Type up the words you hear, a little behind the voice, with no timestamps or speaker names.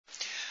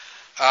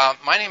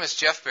My name is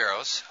Jeff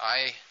Barrows.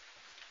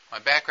 My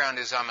background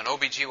is I'm an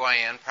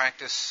OBGYN,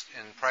 practiced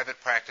in private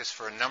practice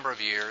for a number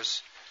of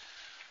years.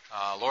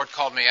 Lord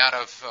called me out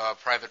of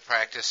private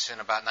practice in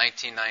about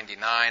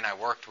 1999. I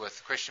worked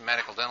with Christian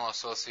Medical Dental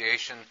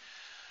Association,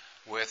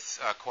 with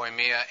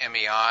Koimia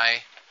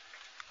MEI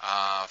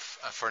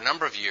for a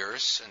number of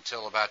years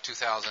until about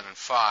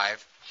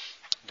 2005.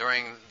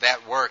 During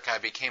that work, I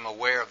became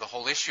aware of the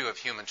whole issue of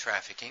human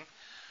trafficking.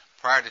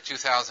 Prior to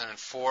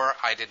 2004,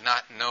 I did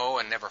not know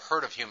and never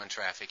heard of human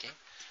trafficking.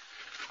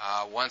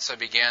 Once I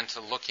began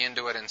to look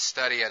into it and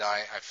study it,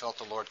 I felt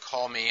the Lord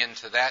call me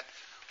into that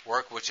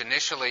work, which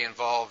initially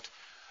involved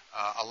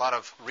a lot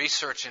of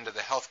research into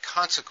the health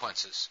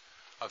consequences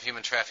of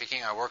human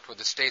trafficking. I worked with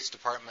the State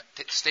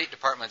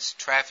Department's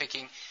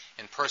Trafficking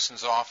in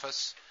Persons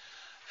Office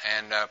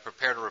and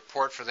prepared a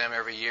report for them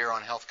every year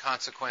on health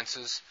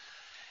consequences,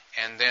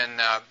 and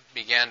then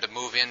began to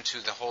move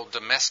into the whole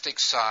domestic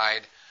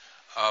side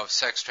of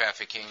sex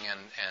trafficking.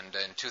 And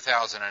in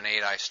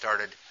 2008, I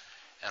started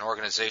an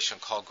organization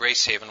called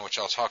Grace Haven, which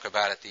I'll talk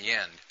about at the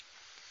end.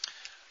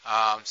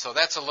 So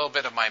that's a little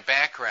bit of my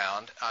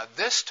background.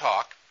 This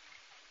talk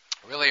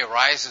really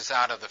arises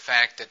out of the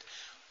fact that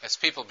as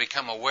people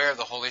become aware of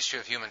the whole issue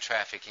of human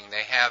trafficking,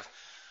 they have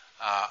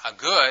a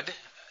good,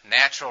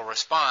 natural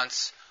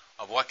response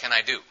of what can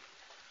I do?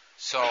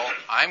 So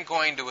I'm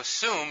going to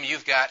assume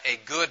you've got a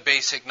good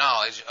basic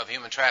knowledge of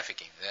human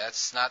trafficking.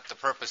 That's not the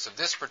purpose of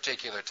this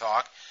particular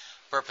talk.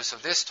 The purpose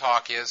of this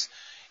talk is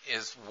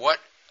what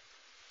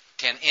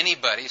can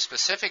anybody,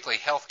 specifically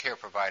healthcare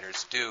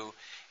providers, do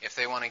if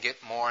they want to get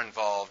more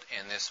involved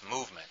in this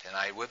movement? And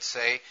I would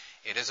say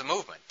it is a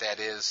movement that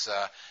is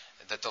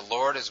that the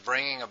Lord is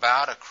bringing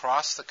about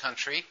across the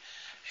country,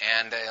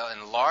 and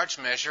in large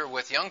measure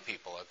with young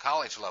people at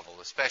college level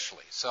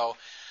especially. So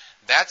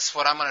that's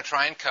what I'm going to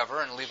try and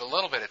cover and leave a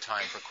little bit of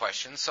time for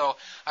questions. So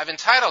I've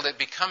entitled it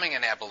Becoming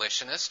an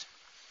Abolitionist.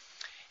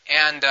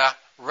 And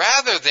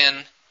rather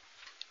than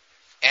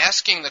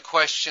asking the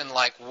question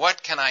like,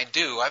 what can I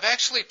do? I've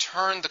actually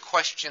turned the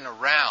question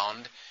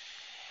around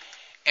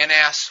and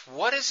asked,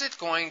 what is it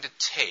going to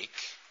take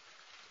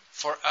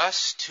for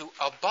us to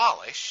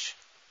abolish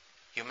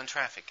human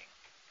trafficking,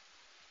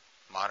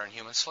 modern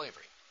human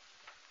slavery?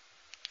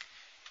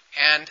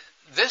 And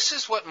this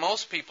is what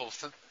most people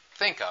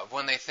think of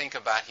when they think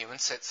about human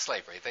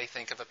slavery. They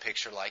think of a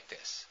picture like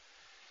this.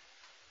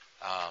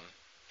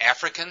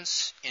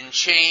 Africans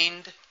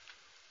enchained,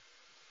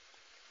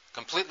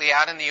 completely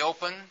out in the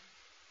open,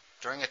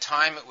 during a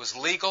time it was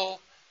legal,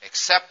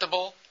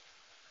 acceptable.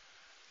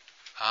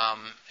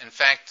 In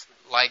fact,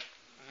 like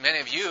many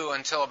of you,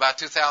 until about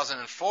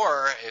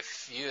 2004,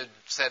 if you had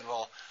said,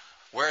 well,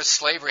 where's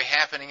slavery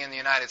happening in the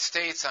United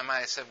States? I might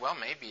have said, well,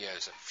 maybe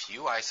there's a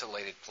few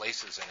isolated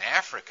places in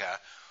Africa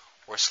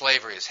where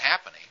slavery is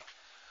happening.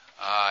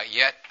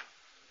 Yet,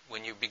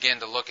 when you begin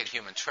to look at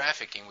human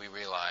trafficking, we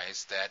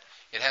realize that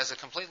it has a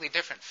completely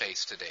different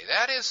face today.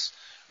 That is,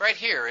 right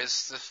here,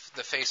 is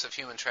the face of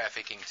human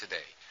trafficking today.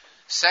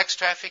 Sex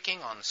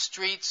trafficking on the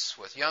streets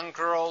with young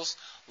girls,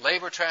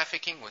 labor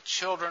trafficking with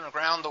children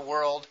around the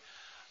world,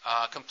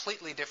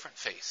 completely different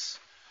face.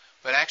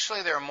 But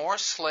actually, there are more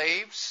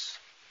slaves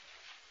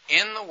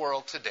in the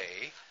world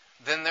today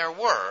than there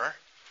were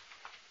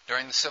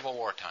during the Civil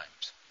War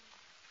times.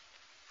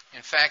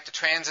 In fact, the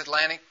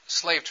transatlantic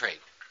slave trade.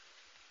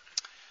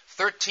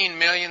 13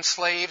 million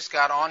slaves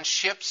got on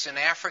ships in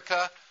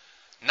Africa.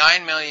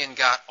 9 million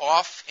got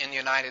off in the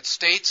United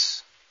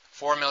States.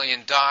 4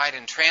 million died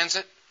in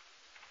transit.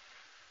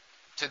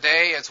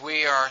 Today, as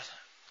we are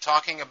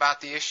talking about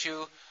the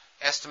issue,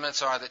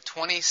 estimates are that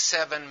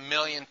 27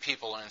 million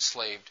people are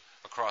enslaved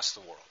across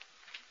the world.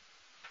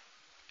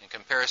 In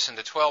comparison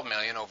to 12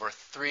 million over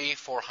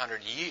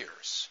 400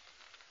 years.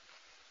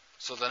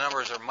 So the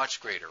numbers are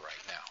much greater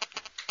right now.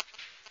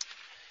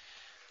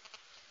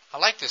 I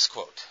like this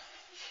quote.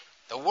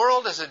 The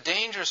world is a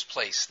dangerous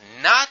place,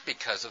 not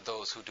because of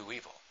those who do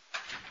evil,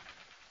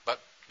 but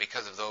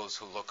because of those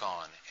who look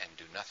on and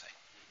do nothing.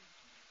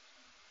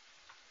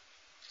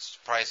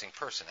 Surprising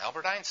person,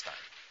 Albert Einstein.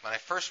 When I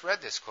first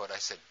read this quote, I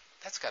said,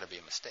 that's got to be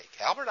a mistake.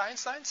 Albert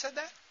Einstein said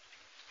that?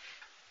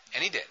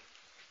 And he did.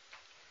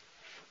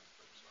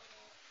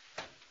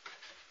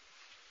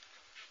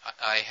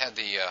 I had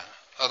the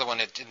other one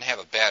that didn't have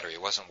a battery.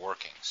 It wasn't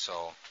working.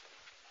 So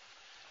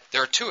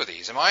there are two of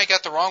these. Am I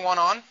got the wrong one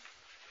on?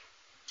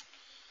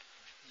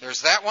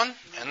 There's that one,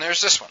 and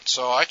there's this one.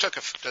 So I took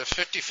a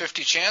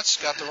 50-50 chance,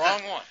 got the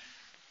wrong one.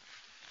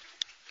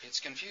 It's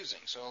confusing,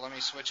 so let me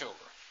switch over.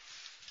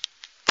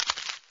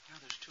 Yeah,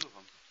 there's two of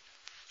them.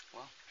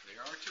 Well,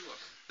 there are two of them.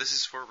 This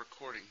is for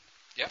recording.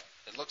 Yep,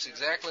 it looks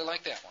exactly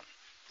like that one.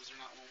 Was there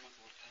not one with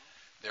a lapel?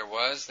 There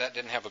was. That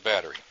didn't have a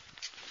battery.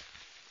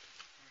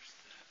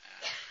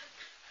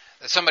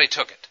 Somebody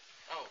took it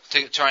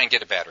to try and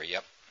get a battery,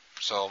 yep.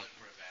 So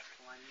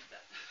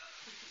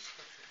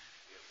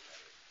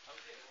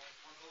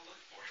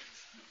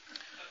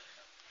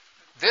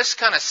this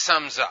kind of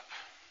sums up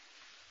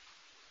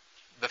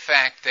the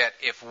fact that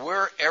if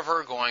we're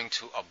ever going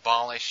to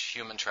abolish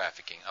human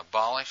trafficking,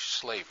 abolish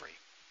slavery,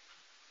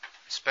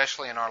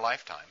 especially in our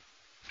lifetime,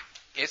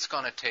 it's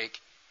going to take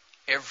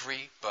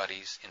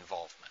everybody's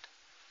involvement.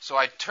 So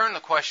I turn the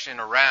question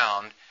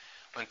around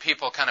when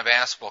people kind of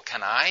ask, well,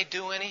 can I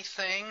do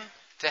anything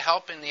to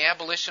help in the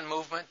abolition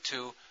movement?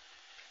 To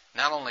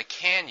not only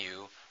can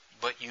you,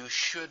 but you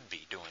should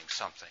be doing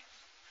something.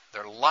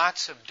 There are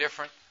lots of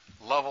different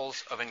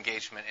levels of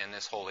engagement in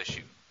this whole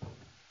issue.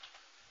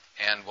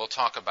 And we'll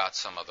talk about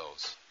some of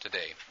those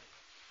today.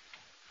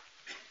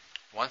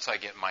 Once I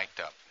get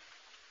mic'd up.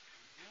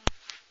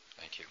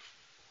 Thank you.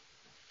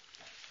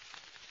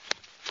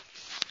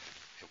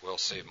 It will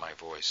save my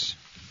voice.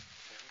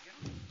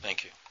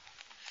 Thank you.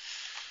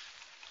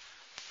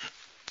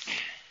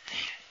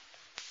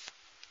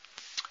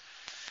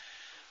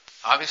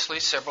 Obviously,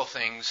 several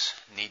things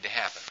need to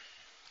happen.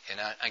 And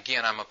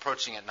again, I'm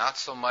approaching it not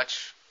so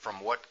much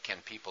from what can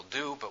people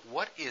do, but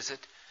what is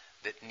it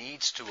that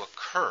needs to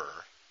occur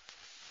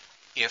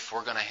if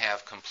we're going to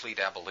have complete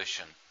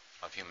abolition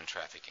of human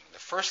trafficking. The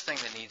first thing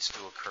that needs to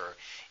occur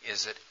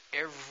is that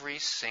every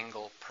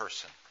single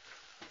person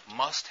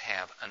must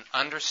have an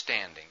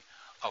understanding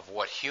of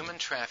what human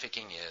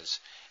trafficking is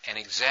and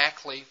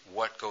exactly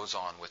what goes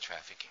on with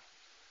trafficking.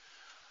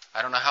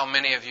 I don't know how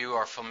many of you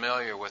are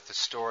familiar with the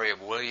story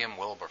of William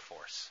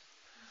Wilberforce.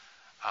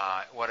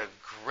 What a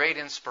great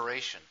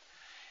inspiration.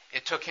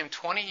 It took him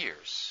 20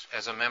 years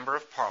as a member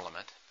of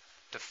Parliament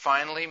to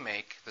finally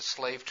make the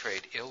slave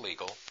trade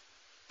illegal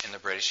in the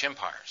British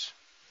empires.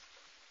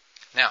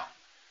 Now,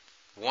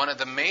 one of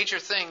the major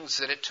things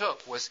that it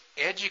took was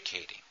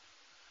educating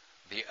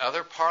the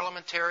other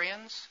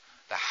parliamentarians,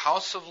 the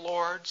House of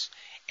Lords,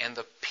 and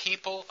the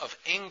people of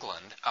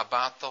England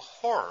about the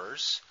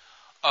horrors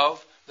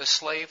of the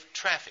slave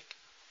traffic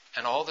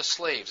and all the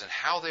slaves and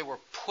how they were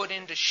put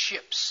into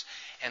ships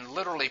and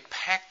literally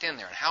packed in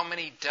there and how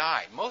many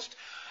died.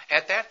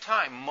 At that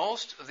time,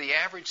 most of the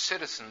average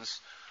citizens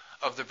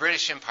of the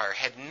British Empire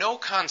had no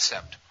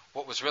concept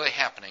what was really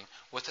happening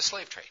with the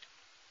slave trade.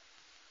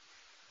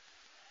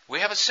 We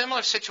have a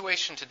similar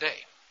situation today.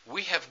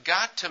 We have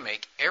got to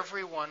make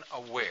everyone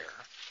aware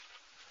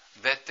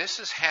that this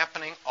is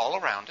happening all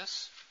around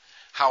us,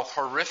 how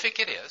horrific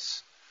it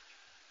is,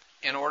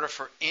 in order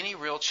for any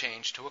real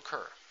change to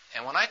occur.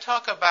 And when I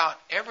talk about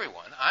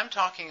everyone, I'm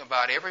talking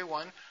about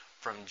everyone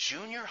from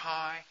junior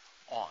high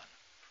on.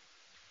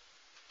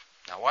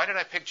 Now, why did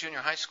I pick junior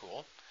high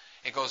school?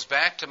 It goes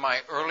back to my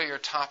earlier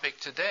topic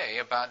today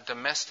about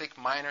domestic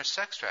minor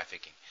sex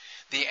trafficking.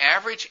 The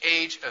average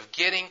age of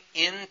getting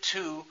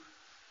into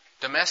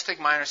domestic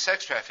minor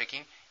sex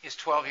trafficking is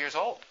 12 years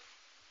old.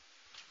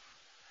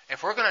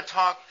 If we're going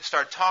to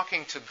start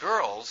talking to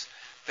girls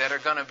that are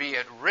going to be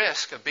at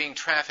risk of being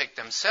trafficked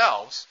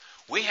themselves,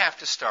 we have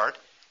to start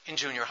in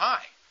junior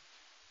high.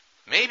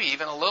 Maybe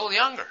even a little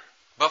younger,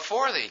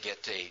 before they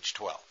get to age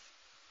 12.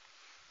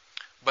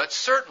 But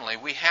certainly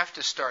we have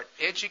to start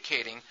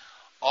educating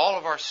all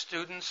of our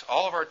students,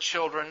 all of our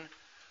children,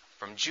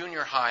 from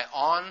junior high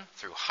on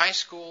through high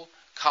school,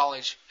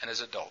 college, and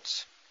as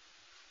adults.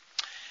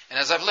 And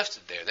as I've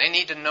listed there, they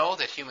need to know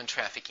that human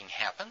trafficking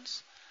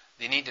happens.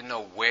 They need to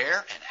know where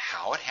and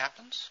how it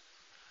happens.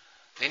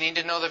 They need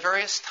to know the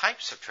various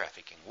types of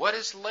trafficking. What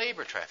is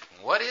labor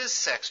trafficking? What is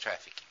sex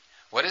trafficking?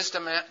 What is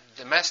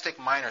domestic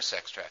minor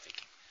sex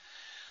trafficking?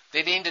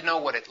 They need to know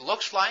what it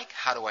looks like,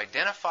 how to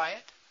identify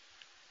it,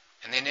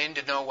 and they need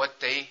to know what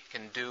they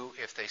can do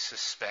if they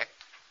suspect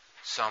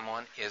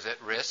someone is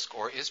at risk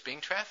or is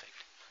being trafficked.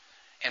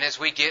 And as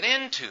we get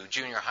into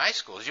junior high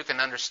schools, you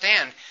can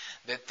understand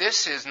that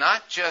this is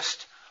not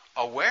just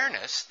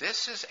awareness,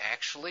 this is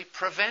actually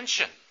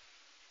prevention.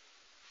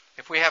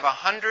 If we have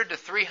 100 to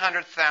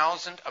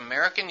 300,000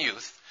 American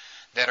youth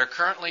that are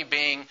currently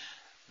being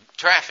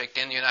trafficked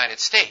in the United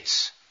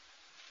States,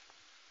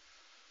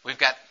 we've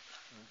got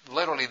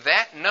literally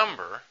that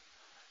number,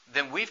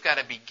 then we've got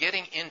to be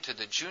getting into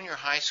the junior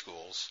high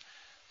schools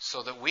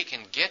so that we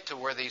can get to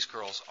where these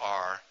girls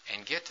are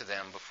and get to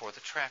them before the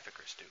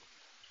traffickers do.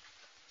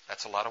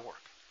 That's a lot of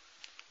work.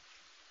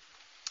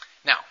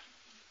 Now,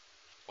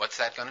 what's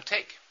that going to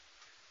take?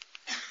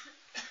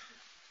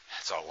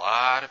 That's a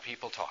lot of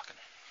people talking.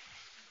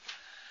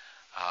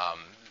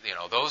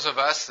 Those of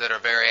us that are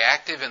very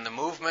active in the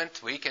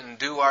movement, we can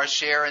do our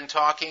share in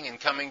talking and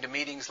coming to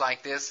meetings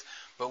like this,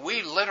 but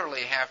we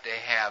literally have to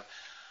have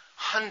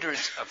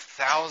hundreds of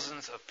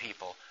thousands of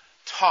people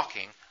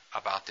talking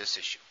about this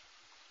issue.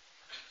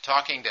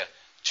 Talking to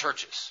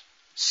churches,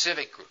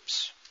 civic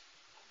groups,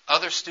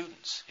 other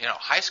students,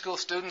 high school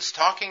students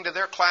talking to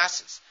their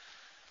classes,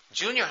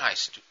 junior high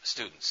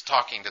students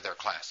talking to their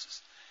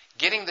classes,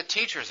 getting the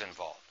teachers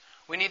involved.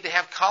 We need to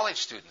have college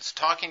students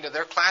talking to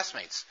their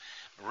classmates,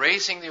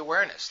 raising the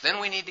awareness. Then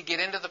we need to get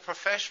into the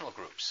professional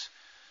groups.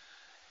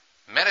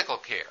 Medical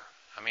care.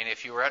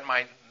 If you were at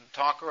my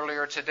talk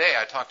earlier today,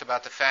 I talked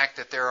about the fact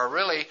that there are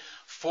really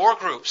 4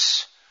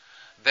 groups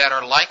that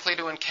are likely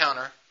to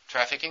encounter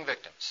trafficking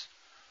victims.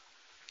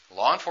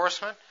 Law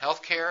enforcement,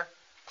 healthcare,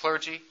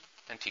 clergy,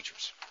 and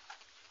teachers.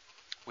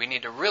 We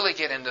need to really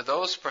get into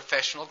those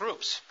professional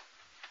groups.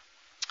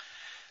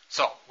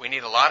 So, we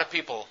need a lot of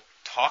people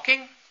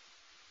talking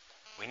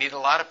We need a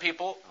lot of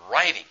people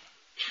writing.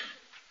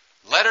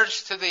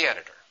 Letters to the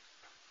editor.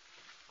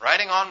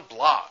 Writing on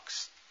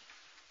blogs.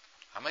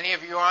 How many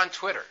of you are on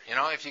Twitter? You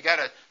know, if you got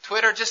a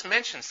Twitter, just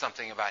mention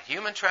something about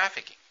human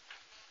trafficking.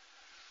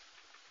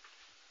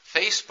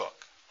 Facebook,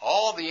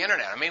 all the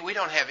internet. I mean, we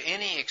don't have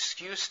any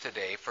excuse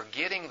today for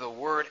getting the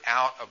word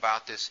out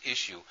about this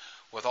issue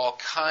with all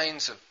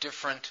kinds of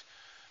different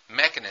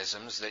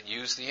mechanisms that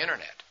use the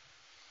internet.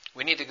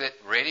 We need to get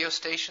radio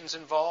stations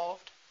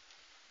involved,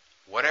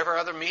 whatever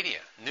other media,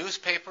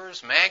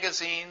 newspapers,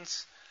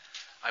 magazines.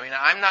 I mean,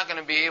 I'm not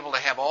going to be able to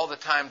have all the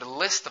time to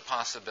list the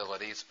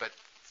possibilities, but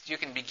you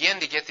can begin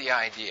to get the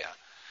idea.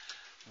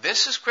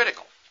 This is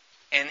critical,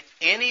 and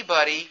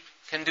anybody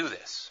can do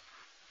this.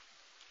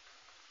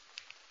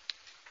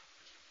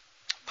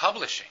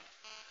 Publishing.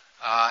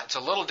 It's a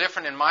little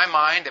different in my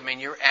mind. I mean,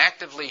 you're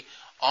actively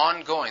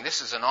ongoing.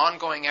 This is an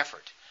ongoing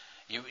effort.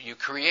 You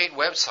create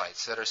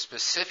websites that are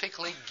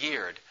specifically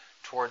geared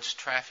towards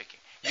trafficking.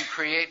 You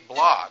create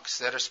blogs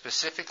that are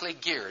specifically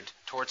geared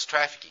towards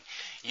trafficking.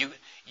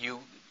 You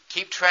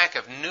keep track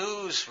of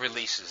news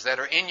releases that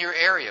are in your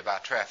area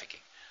about trafficking.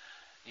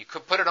 You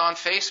could put it on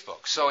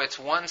Facebook. So it's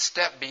one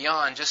step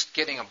beyond just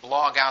getting a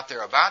blog out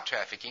there about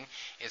trafficking.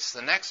 It's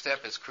the next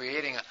step is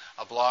creating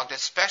a blog that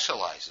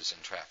specializes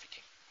in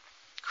trafficking.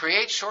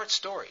 Create short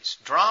stories,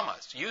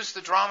 dramas. Use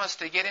the dramas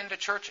to get into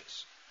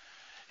churches.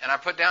 And I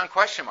put down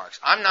question marks.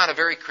 I'm not a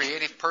very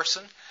creative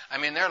person. I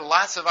mean, there are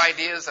lots of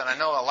ideas that I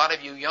know a lot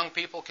of you young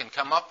people can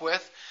come up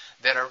with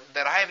that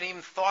I haven't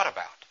even thought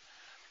about.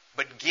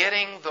 But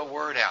getting the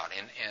word out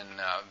in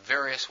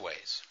various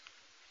ways.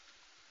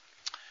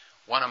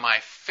 One of my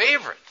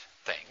favorite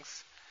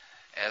things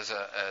as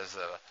a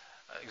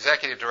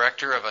executive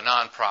director of a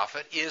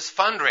nonprofit is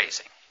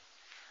fundraising.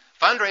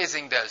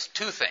 Fundraising does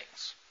two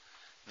things.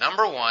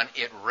 Number one,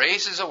 it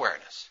raises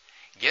awareness,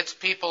 gets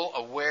people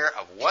aware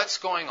of what's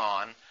going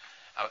on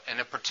in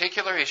a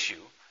particular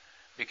issue,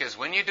 because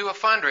when you do a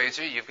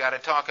fundraiser, you've got to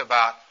talk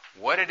about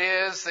what it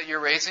is that you're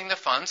raising the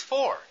funds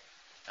for.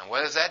 And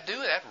what does that do?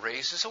 That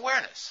raises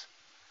awareness.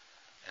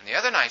 And the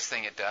other nice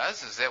thing it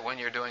does is that when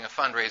you're doing a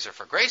fundraiser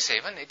for Grace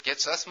Haven, it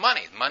gets us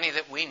money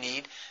that we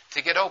need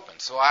to get open.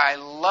 So I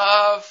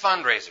love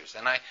fundraisers.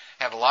 And I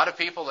have a lot of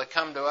people that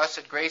come to us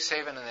at Grace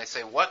Haven and they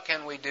say, what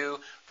can we do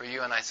for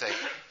you? And I say,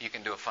 you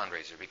can do a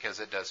fundraiser because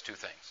it does two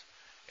things.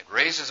 It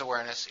raises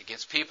awareness, it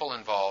gets people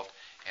involved,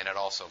 and it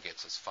also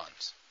gets us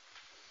funds.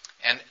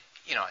 And,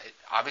 you know, it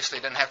obviously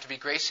doesn't have to be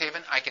Grace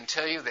Haven. I can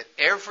tell you that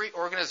every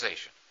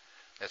organization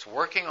that's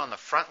working on the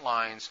front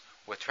lines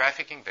with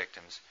trafficking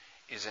victims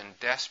is in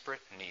desperate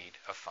need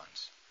of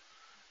funds.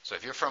 So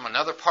if you're from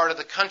another part of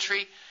the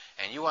country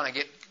and you want to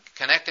get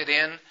connected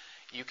in,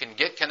 you can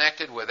get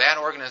connected with that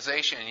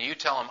organization and you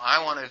tell them,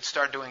 I want to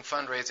start doing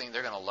fundraising,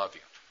 they're going to love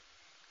you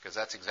because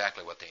that's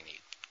exactly what they need.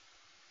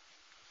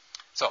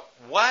 So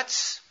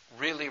what's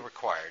really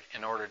required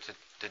in order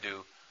to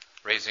do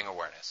raising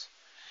awareness?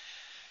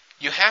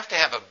 You have to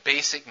have a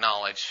basic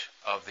knowledge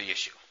of the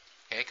issue.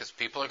 Okay, because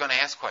people are going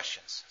to ask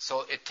questions.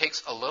 So it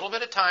takes a little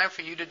bit of time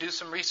for you to do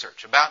some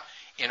research about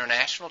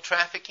international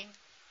trafficking,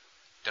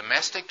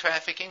 domestic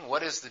trafficking.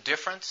 What is the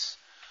difference?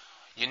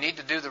 You need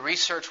to do the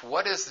research.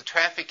 What is the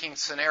trafficking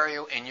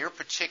scenario in your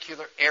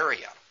particular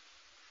area?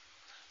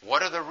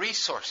 What are the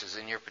resources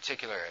in your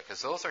particular area?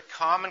 Because those are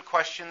common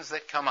questions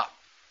that come up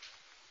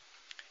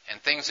and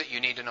things that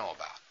you need to know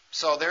about.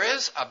 So there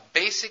is a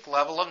basic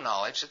level of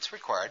knowledge that's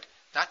required,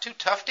 not too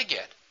tough to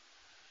get.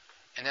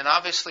 And then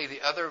obviously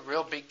the other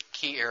real big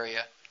key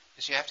area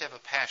is you have to have a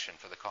passion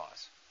for the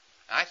cause.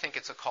 And I think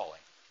it's a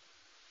calling.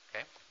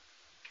 Okay?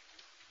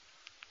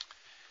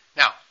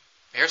 Now,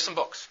 here's some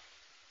books.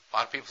 A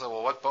lot of people say,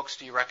 well, what books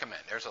do you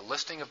recommend? There's a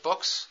listing of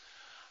books.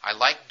 I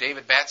like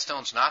David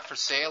Batstone's Not for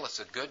Sale. It's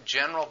a good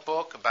general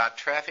book about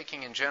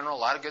trafficking in general. A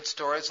lot of good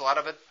stories, a lot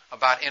of it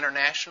about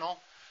international.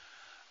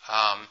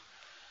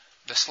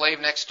 The Slave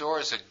Next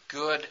Door is a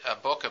good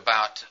book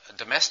about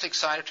domestic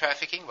side of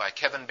trafficking by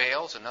Kevin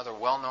Bales, another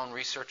well-known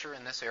researcher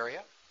in this area.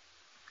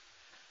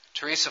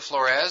 Teresa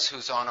Flores,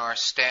 who's on our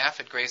staff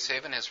at Grace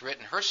Haven, has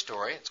written her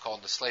story. It's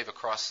called The Slave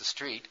Across the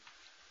Street.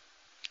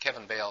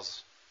 Kevin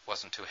Bales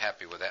wasn't too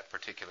happy with that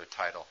particular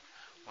title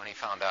when he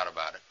found out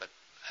about it, but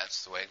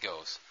that's the way it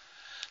goes.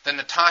 The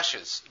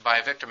Natasha's by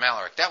Victor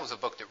Malarick. That was a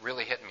book that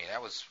really hit me.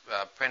 That was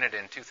printed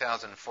in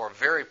 2004.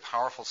 Very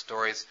powerful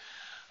stories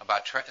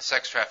about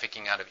sex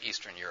trafficking out of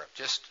Eastern Europe.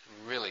 Just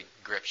really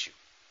grips you.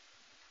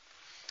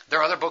 There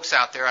are other books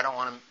out there. I don't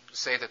want to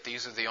say that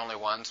these are the only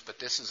ones, but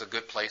this is a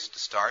good place to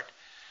start.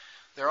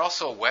 There are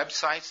also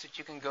websites that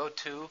you can go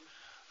to.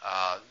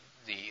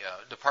 The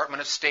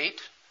Department of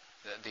State,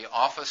 the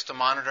Office to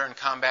Monitor and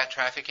Combat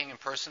Trafficking in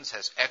Persons,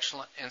 has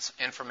excellent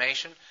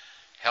information.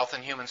 Health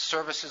and Human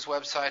Services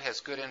website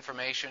has good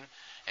information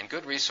and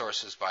good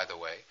resources, by the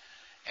way.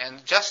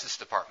 And Justice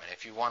Department,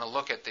 if you want to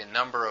look at the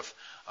number of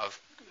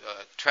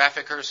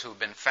traffickers who've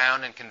been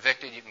found and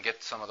convicted, you can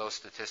get some of those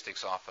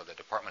statistics off of the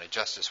Department of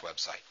Justice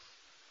website.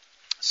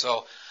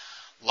 So,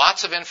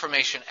 lots of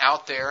information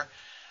out there.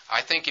 I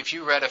think if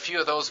you read a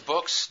few of those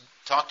books,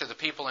 talk to the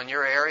people in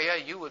your area,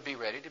 you would be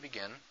ready to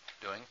begin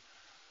doing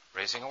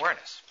raising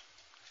awareness.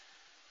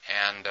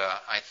 And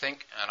I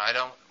think, and I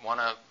don't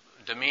want to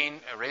demean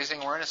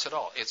raising awareness at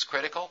all. It's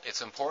critical,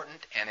 it's important,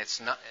 and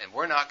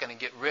we're not going to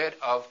get rid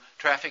of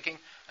trafficking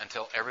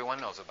until everyone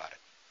knows about it.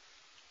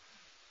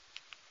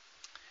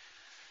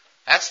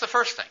 That's the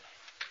first thing.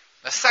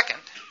 The second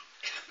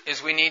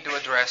is we need to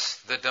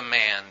address the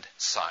demand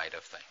side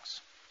of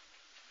things.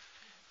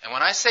 And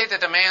when I say the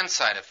demand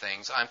side of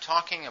things, I'm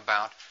talking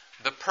about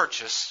the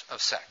purchase of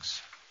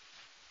sex.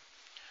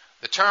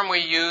 The term we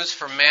use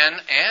for men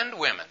and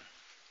women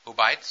who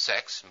buy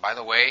sex, and by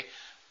the way,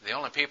 the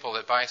only people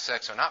that buy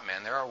sex are not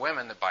men, there are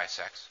women that buy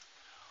sex,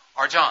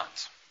 are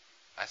Johns.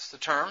 That's the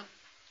term.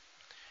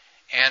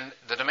 And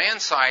the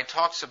demand side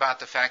talks about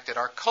the fact that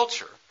our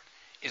culture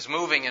is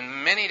moving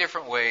in many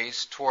different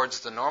ways towards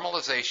the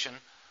normalization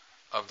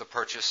of the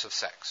purchase of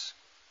sex.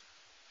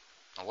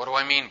 Now, what do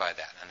I mean by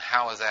that, and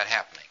how is that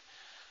happening?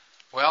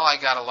 Well, I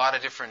got a lot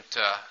of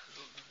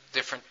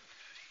different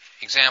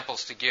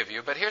examples to give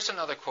you, but here's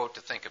another quote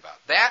to think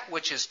about. That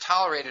which is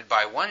tolerated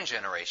by one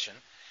generation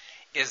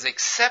is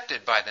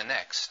accepted by the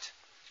next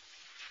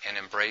and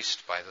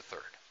embraced by the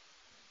third.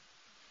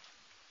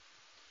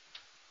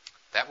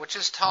 That which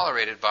is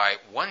tolerated by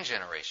one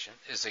generation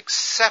is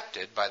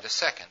accepted by the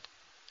second,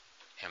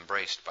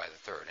 embraced by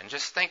the third. And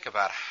just think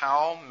about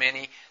how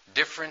many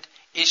different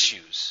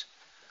issues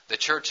the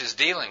church is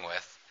dealing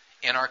with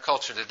in our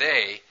culture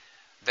today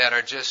that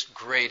are just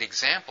great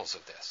examples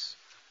of this.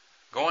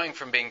 Going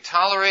from being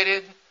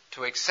tolerated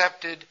to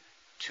accepted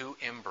to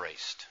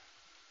embraced.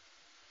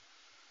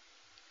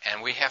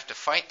 And we have to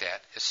fight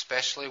that,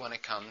 especially when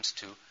it comes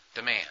to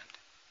demand.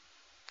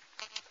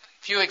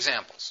 A few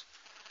examples.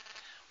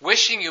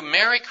 Wishing you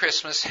Merry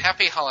Christmas,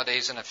 Happy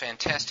Holidays, and a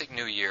fantastic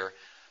New Year,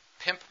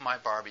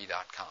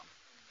 pimpmybarbie.com.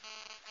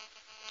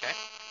 Okay?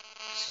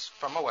 This is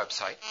from a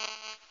website.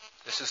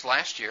 This is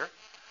last year.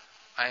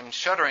 I'm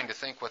shuddering to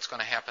think what's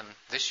going to happen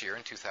this year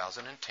in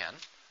 2010.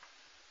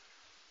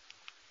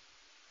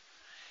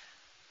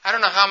 I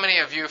don't know how many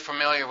of you are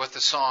familiar with the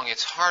song,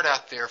 It's Hard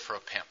Out There for a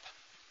Pimp.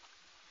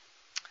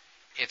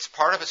 It's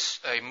part of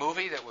a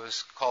movie that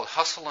was called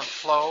Hustle and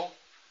Flow.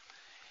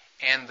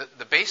 And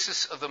the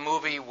basis of the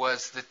movie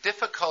was the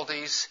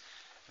difficulties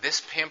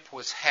this pimp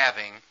was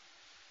having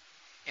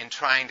in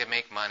trying to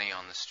make money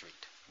on the street.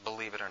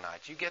 Believe it or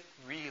not. You get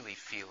really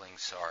feeling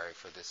sorry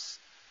for this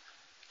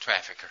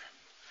trafficker.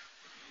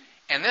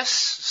 And this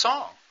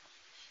song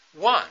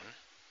won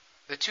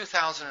the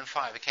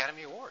 2005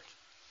 Academy Award.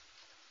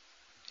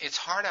 It's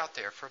hard out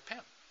there for a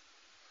pimp.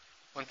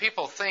 When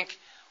people think,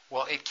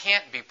 well, it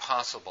can't be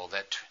possible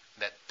that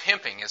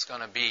pimping is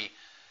going to be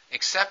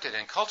accepted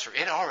in culture,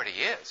 it already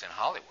is in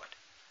Hollywood.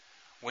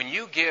 When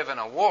you give an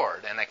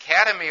award, an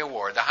Academy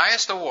Award, the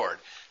highest award,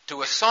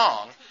 to a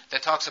song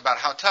that talks about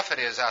how tough it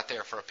is out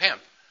there for a pimp,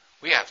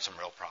 we have some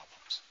real problems.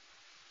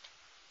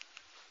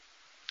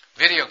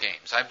 Video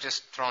games. I've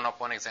just thrown up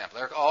one example.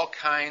 There are all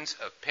kinds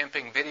of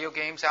pimping video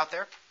games out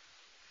there.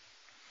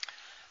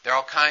 There are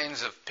all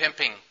kinds of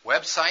pimping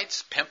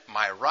websites. Pimp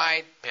My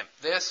Ride, Pimp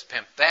This,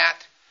 Pimp That.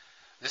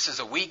 This is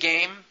a Wii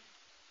game.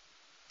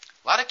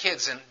 A lot of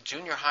kids in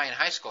junior high and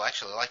high school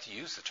actually like to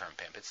use the term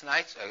pimp. It's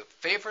nice, a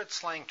favorite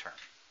slang term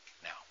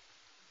now.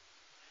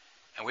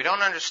 And we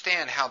don't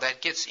understand how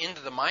that gets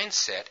into the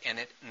mindset, and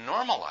it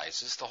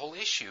normalizes the whole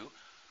issue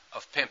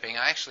of pimping.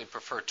 I actually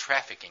prefer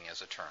trafficking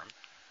as a term.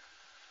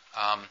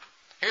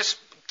 Here's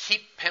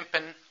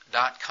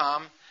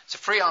keeppimpin.com. It's a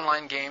free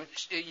online game.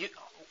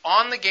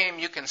 On the game,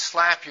 you can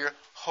slap your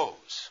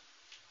hose,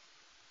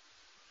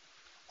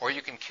 or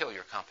you can kill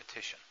your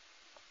competition.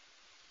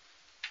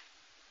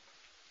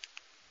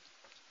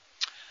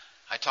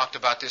 I talked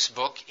about this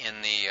book in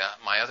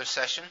my other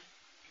session.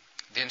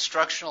 The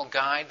Instructional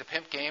Guide, The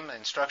Pimp Game, The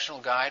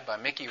Instructional Guide by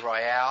Mickey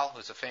Royale,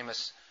 who's a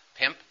famous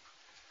pimp.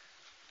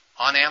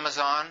 On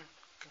Amazon,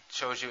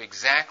 shows you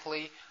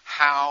exactly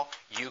how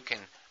you can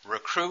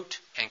recruit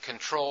and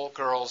control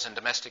girls in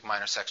domestic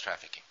minor sex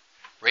trafficking.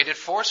 Rated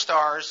 4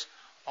 stars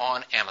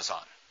on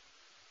Amazon.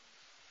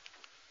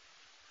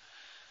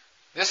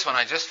 This one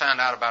I just found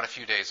out about a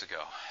few days ago.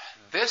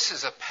 This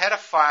is a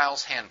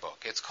pedophile's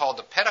handbook. It's called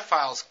The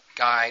Pedophile's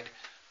Guide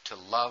to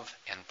Love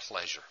and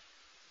Pleasure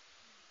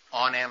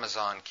on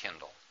Amazon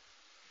Kindle.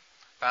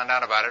 Found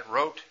out about it,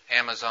 wrote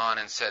Amazon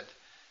and said,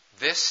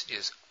 this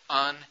is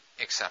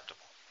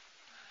unacceptable.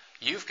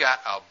 You've got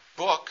a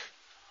book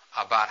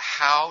about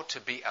how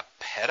to be a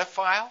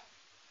pedophile,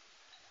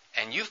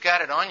 and you've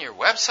got it on your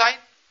website?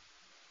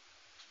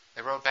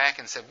 They wrote back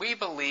and said, we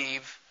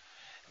believe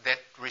that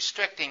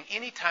restricting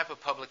any type of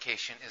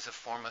publication is a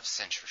form of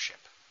censorship.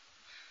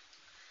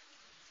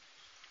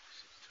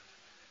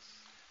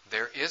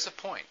 There is a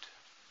point.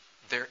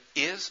 There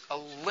is a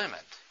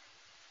limit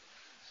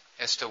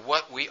as to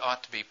what we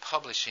ought to be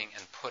publishing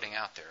and putting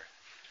out there.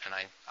 And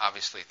I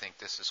obviously think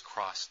this has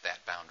crossed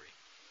that boundary.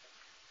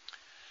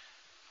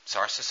 It's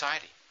our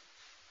society.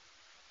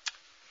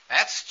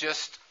 That's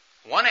just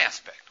one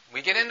aspect.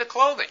 We get into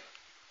clothing.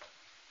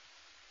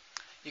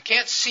 You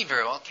can't see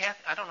very well.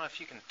 I don't know if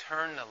you can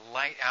turn the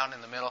light out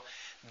in the middle.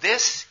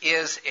 This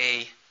is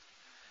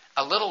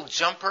a little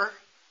jumper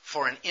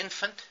for an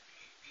infant.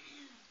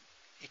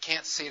 You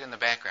can't see it in the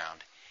background.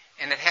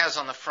 And it has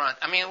on the front,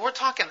 I mean, we're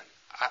talking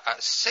a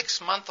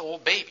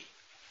 6-month-old baby.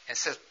 And it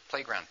says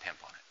Playground Pimp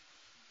on it.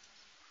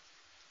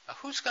 Now,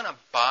 who's going to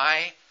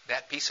buy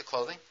that piece of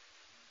clothing?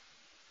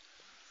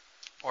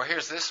 Or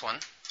here's this one.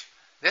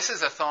 This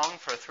is a thong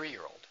for a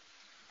 3-year-old.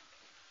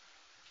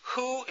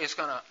 Who is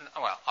going to,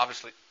 well,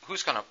 obviously,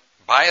 who's going to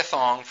buy a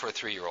thong for a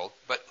 3-year-old,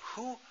 but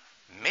who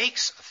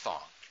makes a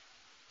thong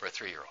for a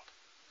 3-year-old?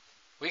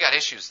 We got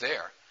issues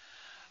there.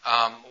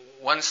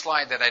 One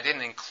slide that I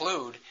didn't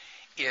include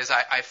is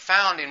I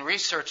found in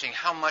researching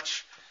how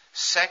much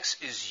sex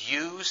is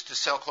used to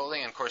sell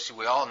clothing. And of course,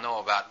 we all know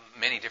about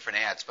many different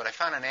ads, but I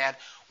found an ad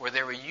where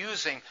they were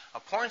using a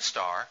porn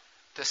star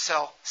to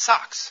sell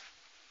socks.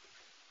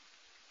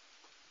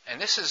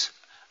 And this is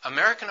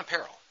American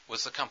Apparel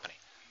was the company.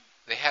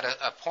 They had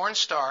a porn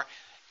star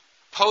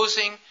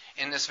posing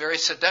in this very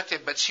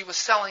seductive, but she was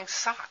selling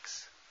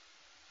socks.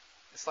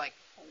 It's like,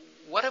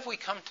 what have we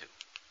come to?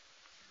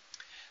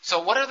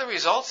 So what are the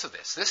results of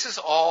this? This is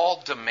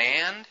all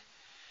demand.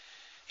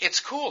 It's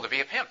cool to be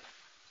a pimp.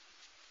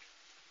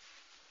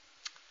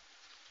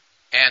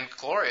 And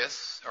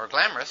glorious or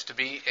glamorous to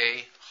be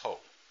a hoe.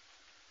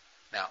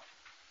 Now,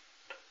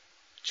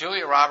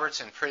 Julia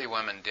Roberts and Pretty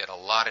Women did a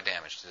lot of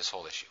damage to this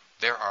whole issue.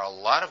 There are a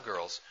lot of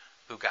girls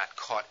who got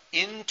caught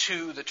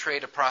into the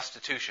trade of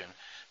prostitution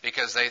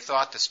because they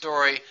thought the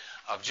story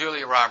of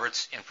Julia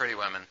Roberts in Pretty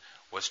Women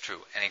was true,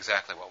 and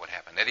exactly what would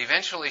happen. That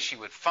eventually she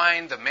would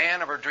find the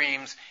man of her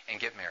dreams and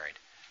get married.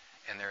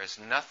 And there is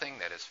nothing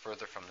that is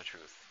further from the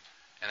truth.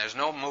 And there's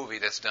no movie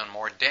that's done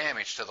more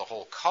damage to the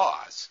whole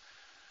cause,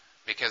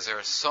 because there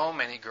are so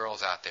many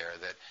girls out there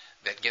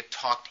that get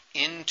talked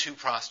into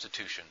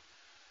prostitution,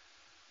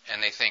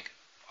 and they think,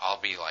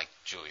 I'll be like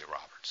Julia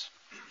Roberts.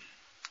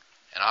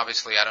 And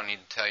obviously, I don't need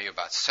to tell you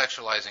about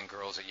sexualizing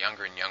girls at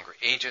younger and younger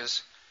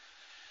ages.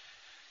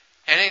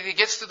 And it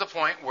gets to the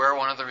point where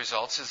one of the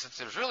results is that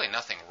there's really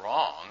nothing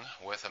wrong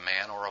with a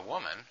man or a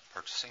woman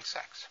purchasing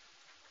sex.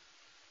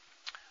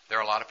 There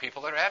are a lot of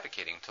people that are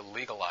advocating to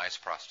legalize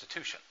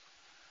prostitution.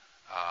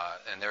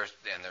 And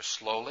they're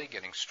slowly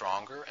getting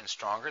stronger and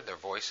stronger. Their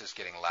voice is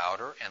getting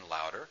louder and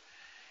louder.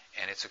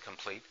 And it's a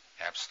complete,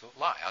 absolute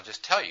lie. I'll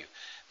just tell you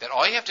that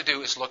all you have to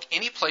do is look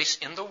any place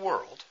in the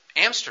world,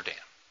 Amsterdam,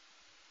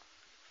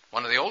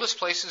 one of the oldest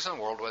places in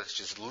the world, where it's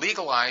just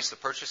legalized the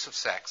purchase of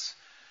sex,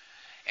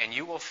 and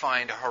you will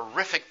find a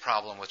horrific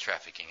problem with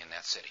trafficking in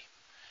that city.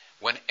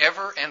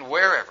 Whenever and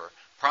wherever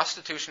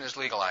prostitution is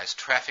legalized,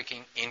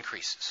 trafficking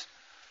increases.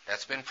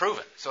 That's been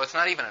proven. So it's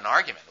not even an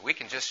argument. We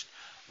can just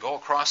go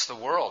across the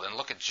world and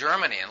look at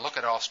Germany and look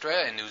at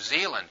Australia and New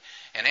Zealand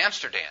and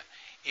Amsterdam.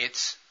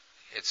 It's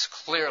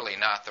clearly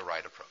not the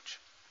right approach.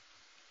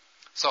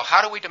 So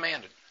how do we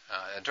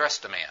address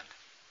demand?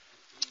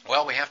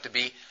 Well, we have to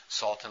be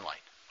salt and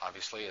light,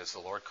 obviously, as the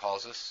Lord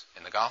calls us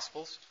in the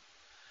Gospels.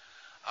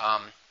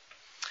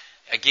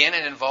 Again,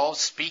 it involves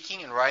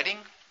speaking and writing,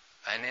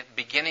 and it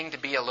beginning to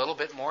be a little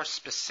bit more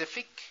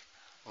specific,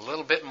 a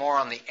little bit more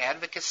on the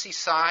advocacy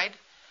side.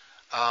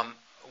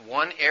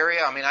 One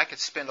area, I could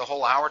spend a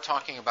whole hour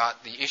talking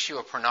about the issue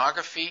of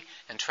pornography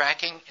and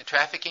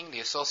trafficking, the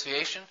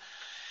association.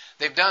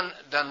 They've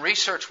done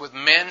research with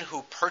men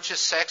who purchase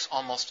sex.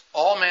 Almost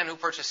all men who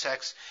purchase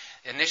sex,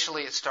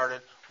 initially it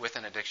started with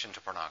an addiction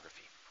to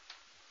pornography.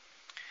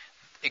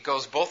 It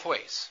goes both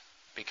ways,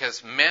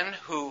 because men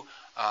who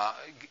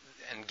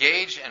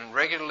engage and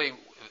regularly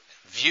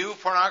view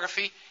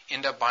pornography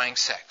end up buying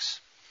sex.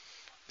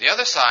 The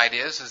other side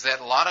is that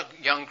a lot of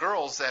young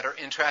girls that are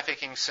in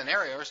trafficking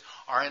scenarios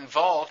are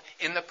involved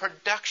in the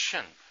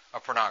production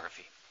of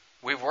pornography.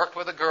 We've worked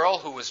with a girl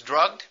who was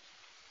drugged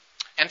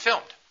and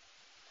filmed.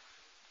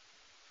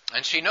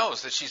 And she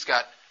knows that she's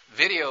got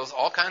videos,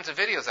 all kinds of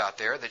videos out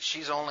there, that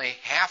she's only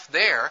half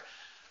there,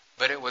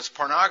 but it was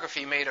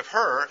pornography made of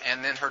her,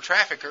 and then her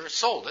trafficker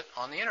sold it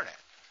on the internet.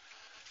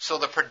 So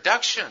the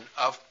production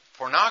of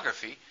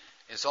pornography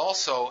is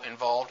also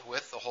involved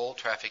with the whole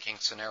trafficking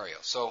scenario.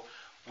 So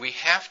we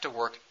have to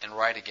work and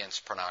write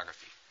against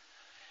pornography.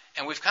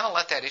 And we've kind of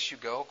let that issue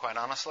go, quite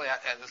honestly.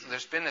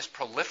 There's been this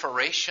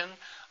proliferation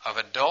of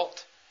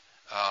adult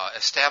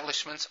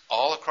establishments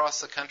all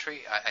across the country.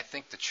 I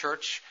think the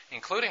church,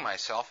 including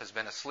myself, has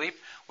been asleep.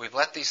 We've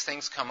let these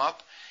things come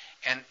up,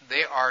 and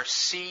they are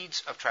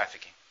seeds of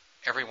trafficking,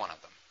 every one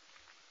of them.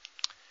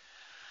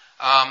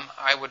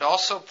 I would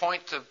also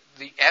point to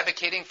the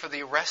advocating for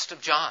the arrest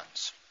of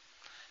Johns.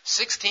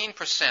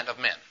 16% of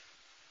men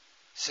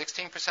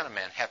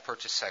have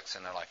purchased sex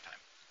in their lifetime.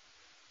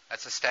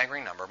 That's a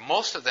staggering number.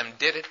 Most of them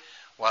did it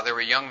while they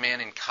were young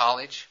men in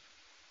college.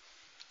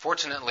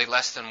 Fortunately,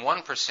 less than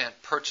 1%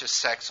 purchased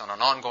sex on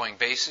an ongoing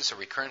basis, a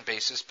recurrent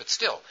basis, but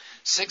still,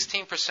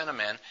 16% of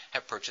men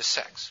have purchased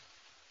sex.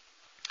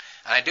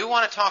 And I do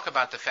want to talk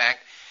about the fact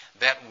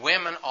that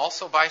women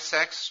also buy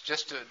sex.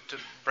 Just to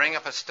bring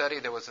up a study,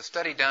 there was a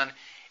study done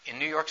in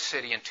New York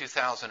City in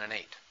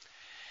 2008.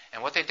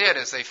 And what they did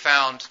is they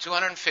found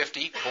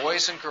 250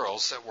 boys and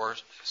girls that were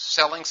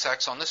selling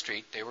sex on the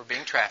street. They were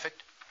being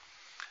trafficked.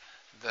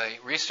 The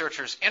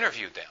researchers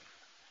interviewed them.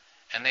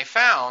 And they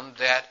found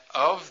that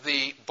of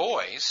the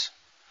boys,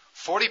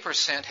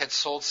 40% had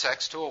sold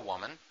sex to a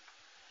woman,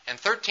 and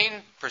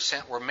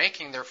 13% were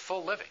making their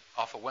full living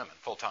off of women,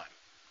 full time.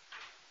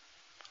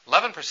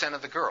 11%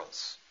 of the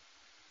girls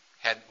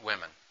had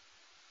women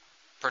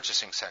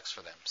purchasing sex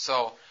for them.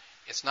 So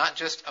it's not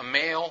just a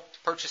male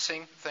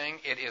purchasing thing,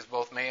 it is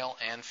both male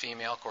and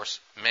female. Of course,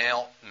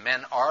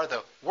 men are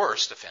the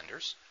worst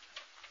offenders,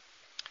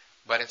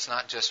 but it's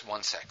not just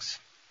one sex.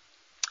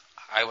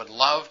 I would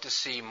love to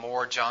see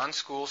more John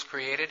schools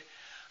created.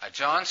 A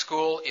John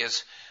school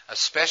is a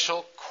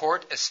special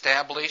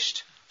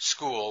court-established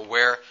school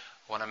where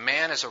when a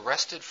man is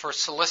arrested for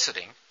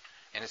soliciting,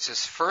 and it's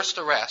his first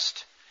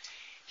arrest,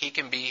 he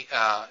can be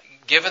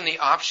given the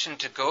option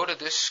to go to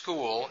this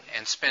school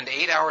and spend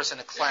 8 hours in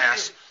a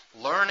class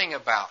learning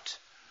about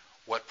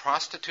what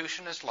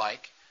prostitution is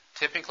like.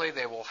 Typically,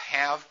 they will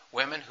have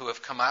women who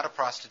have come out of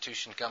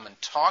prostitution come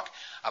and talk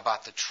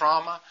about the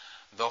trauma,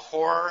 the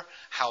horror,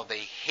 how they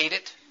hate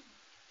it,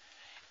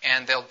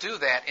 and they'll do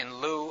that in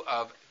lieu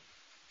of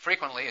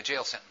frequently a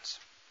jail sentence.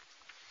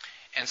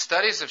 And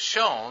studies have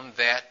shown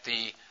that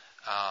the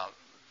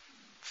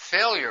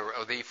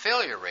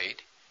failure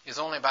rate is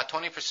only about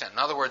 20%. In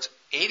other words,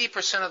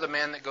 80% of the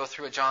men that go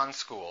through a John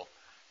school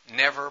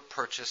never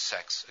purchase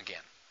sex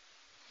again.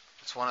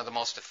 It's one of the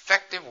most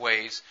effective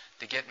ways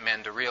to get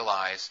men to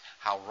realize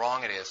how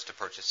wrong it is to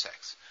purchase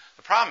sex.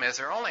 The problem is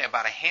there are only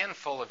about a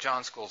handful of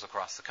John schools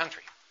across the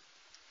country,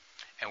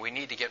 and we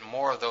need to get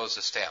more of those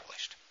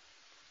established.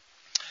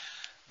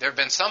 There have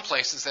been some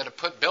places that have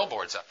put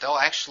billboards up. They'll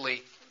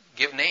actually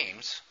give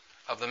names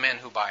of the men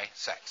who buy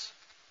sex.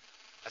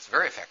 That's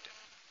very effective.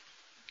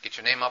 Get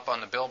your name up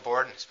on the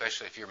billboard,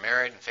 especially if you're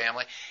married and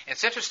family. And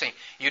it's interesting.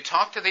 You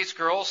talk to these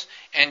girls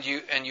and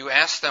you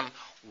ask them,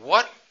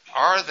 what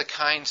are the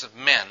kinds of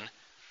men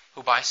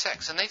who buy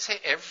sex? And they say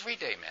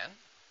everyday men.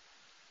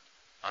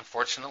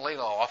 Unfortunately,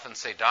 they'll often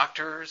say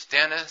doctors,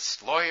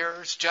 dentists,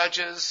 lawyers,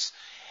 judges,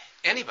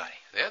 anybody.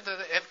 They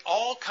have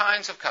all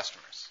kinds of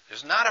customers.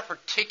 There's not a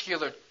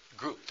particular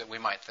group that we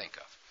might think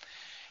of.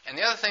 And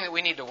the other thing that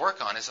we need to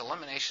work on is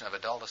elimination of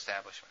adult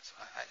establishments.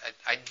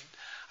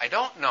 I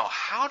don't know,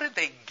 how did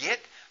they get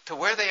to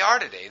where they are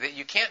today, that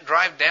you can't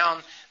drive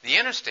down the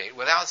interstate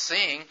without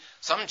seeing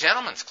some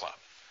gentleman's club?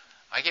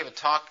 I gave a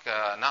talk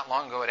not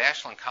long ago at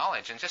Ashland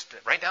College, and just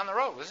right down the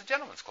road was a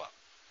gentleman's club.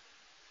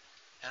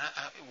 And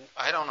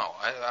I don't know.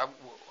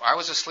 I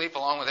was asleep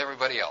along with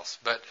everybody else.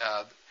 But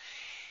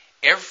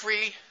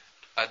every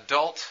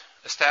adult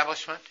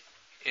establishment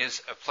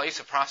is a place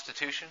of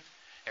prostitution.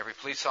 Every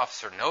police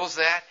officer knows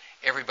that.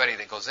 Everybody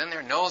that goes in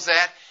there knows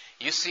that.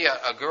 You see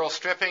a girl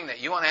stripping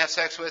that you want to have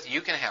sex with, you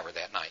can have her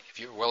that night if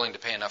you're willing to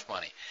pay enough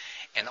money.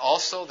 And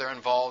also they're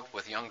involved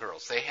with young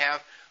girls. They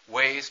have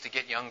ways to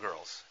get young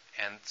girls,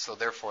 and so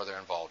therefore they're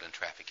involved in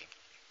trafficking.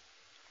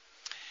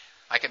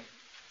 I could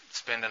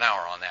spend an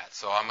hour on that,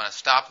 so I'm going to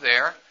stop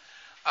there.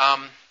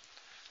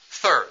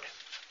 Third,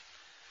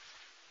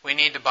 we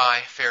need to buy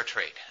fair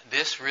trade.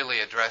 This really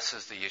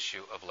addresses the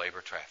issue of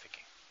labor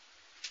trafficking.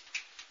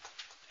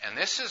 And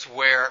this is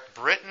where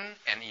Britain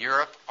and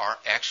Europe are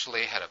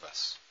actually ahead of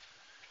us.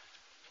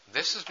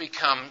 This has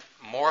become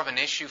more of an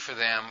issue for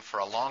them for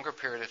a longer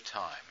period of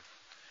time,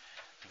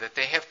 that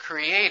they have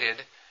created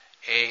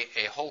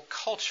a whole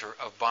culture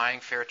of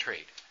buying fair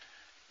trade.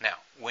 Now,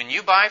 when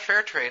you buy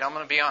fair trade, I'm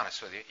going to be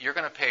honest with you, you're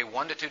going to pay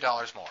 $1 to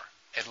 $2 more,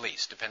 at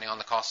least, depending on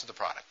the cost of the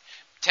product.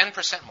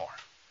 10% more.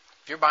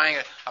 If you're buying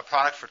a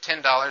product for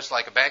 $10,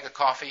 like a bag of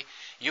coffee,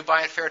 you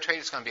buy it fair trade,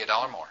 it's going to be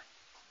 $1 more.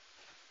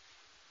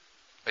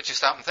 But you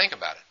stop and think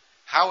about it.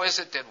 How is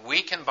it that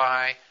we can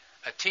buy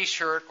a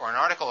T-shirt or an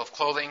article of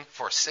clothing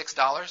for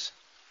 $6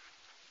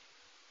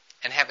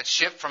 and have it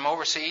shipped from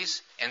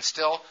overseas and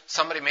still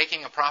somebody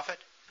making a profit?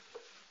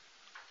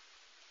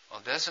 Well,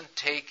 it doesn't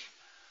take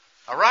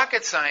a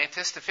rocket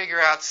scientist to figure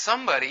out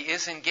somebody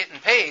isn't getting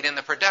paid in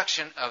the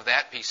production of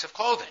that piece of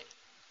clothing.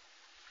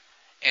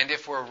 And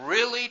if we're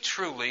really,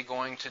 truly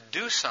going to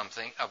do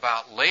something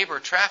about labor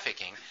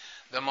trafficking,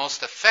 the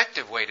most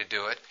effective way to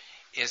do it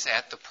is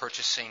at the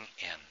purchasing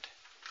end.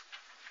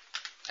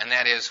 And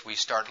that is, we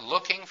start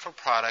looking for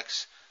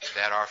products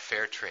that are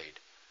fair trade.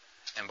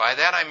 And by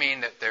that I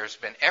mean that there's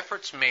been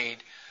efforts made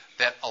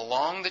that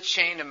along the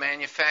chain of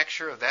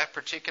manufacture of that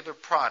particular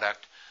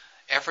product,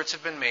 efforts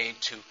have been made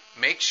to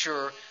make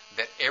sure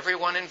that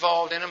everyone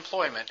involved in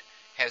employment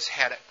has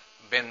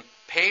been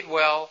paid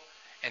well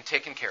and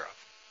taken care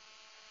of.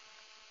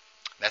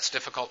 That's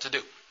difficult to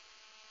do.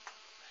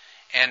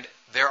 And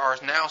there are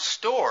now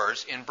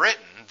stores in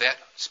Britain that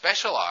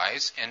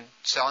specialize in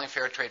selling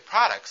fair trade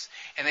products,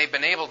 and they've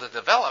been able to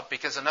develop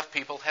because enough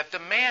people have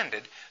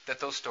demanded that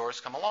those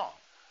stores come along.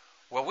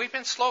 Well, we've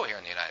been slow here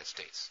in the United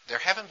States. There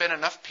haven't been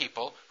enough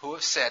people who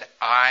have said,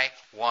 I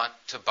want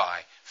to buy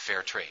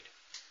fair trade.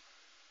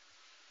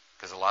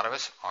 Because a lot of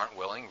us aren't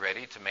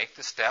ready to make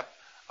the step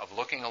of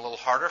looking a little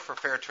harder for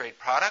fair trade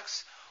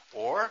products,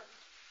 or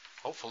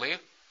hopefully,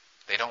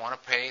 they don't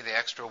want to pay the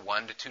extra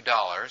 $1 to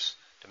 $2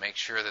 to make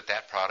sure that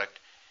that product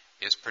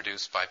is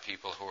produced by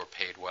people who are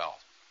paid well.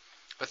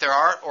 But there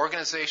are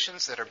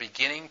organizations that are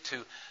beginning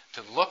to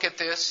look at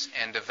this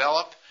and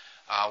develop.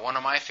 One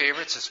of my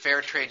favorites is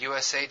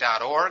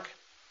fairtradeusa.org.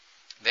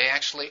 They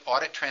actually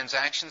audit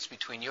transactions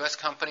between U.S.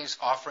 companies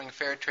offering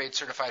fair trade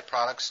certified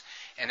products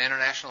and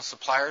international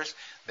suppliers.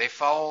 They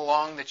follow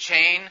along the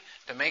chain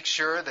to make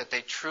sure that they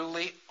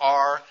truly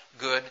are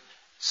good,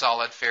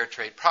 solid fair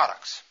trade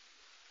products.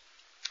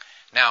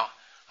 Now,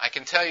 I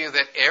can tell you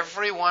that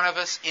every one of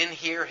us in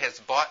here has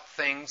bought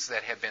things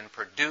that have been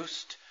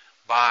produced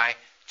by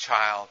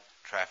child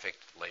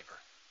trafficked labor.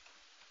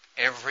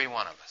 Every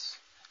one of us.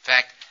 In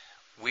fact,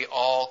 we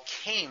all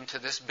came to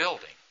this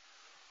building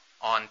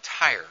on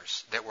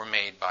tires that were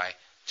made by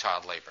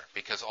child labor,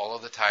 because all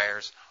of the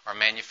tires are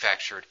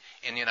manufactured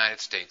in the United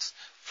States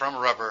from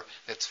rubber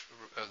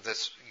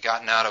that's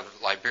gotten out of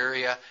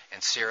Liberia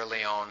and Sierra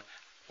Leone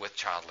with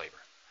child labor.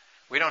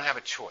 We don't have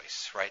a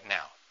choice right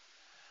now.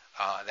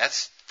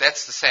 That's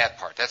the sad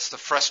part. That's the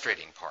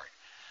frustrating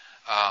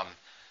part.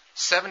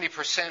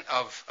 70%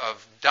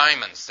 of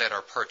diamonds that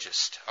are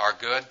purchased are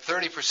good.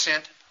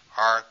 30%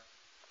 are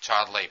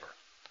child labor.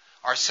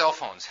 Our cell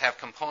phones have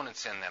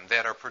components in them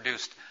that are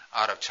produced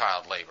out of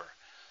child labor.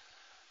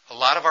 A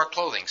lot of our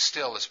clothing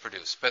still is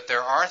produced, but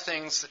there are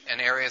things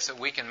and areas that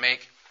we can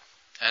make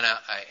an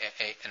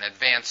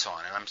advance on.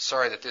 And I'm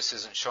sorry that this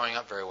isn't showing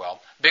up very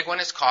well. Big one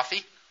is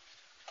coffee.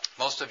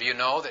 Most of you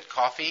know that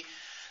coffee,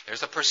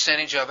 there's a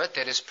percentage of it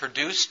that is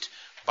produced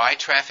by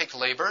trafficked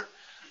labor.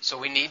 So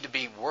we need to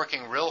be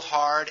working real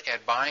hard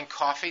at buying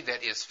coffee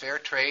that is fair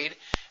trade.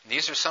 And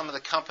these are some of the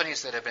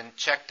companies that have been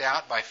checked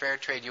out by Fair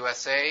Trade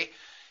USA.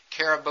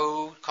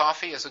 Caribou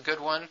Coffee is a good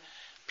one.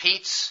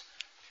 Peet's,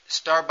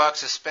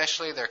 Starbucks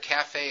especially, their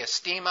Cafe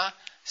Estima.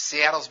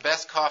 Seattle's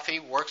Best Coffee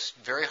works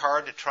very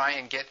hard to try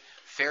and get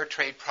fair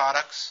trade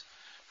products.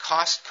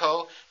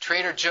 Costco,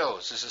 Trader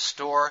Joe's is a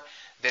store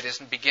that is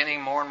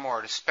beginning more and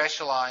more to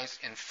specialize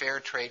in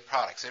fair trade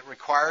products. It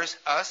requires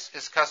us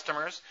as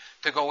customers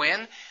to go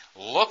in,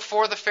 look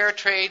for the fair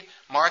trade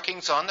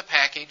markings on the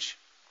package,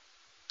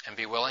 and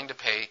be willing to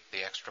pay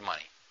the extra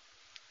money.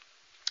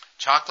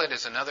 Chocolate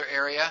is another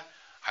area.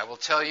 I will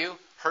tell you,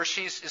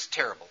 Hershey's is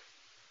terrible.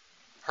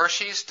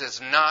 Hershey's does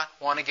not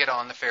want to get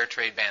on the fair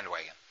trade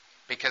bandwagon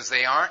because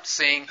they aren't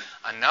seeing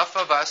enough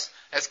of us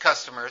as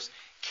customers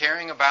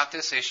caring about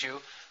this issue.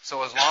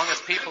 So as long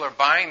as people are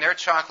buying their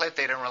chocolate,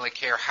 they don't really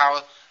care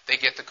how they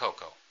get the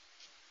cocoa.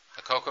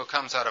 The cocoa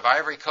comes out of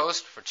Ivory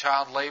Coast for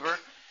child labor,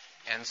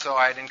 and so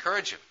I'd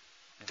encourage you,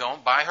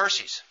 don't buy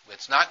Hershey's.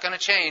 It's not going to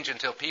change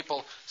until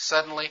people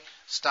suddenly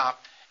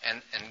stop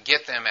and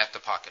get them at the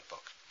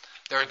pocketbook.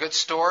 There are good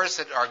stores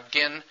that are,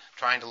 again,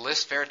 trying to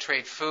list fair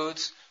trade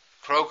foods.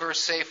 Kroger,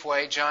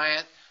 Safeway,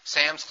 Giant,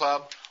 Sam's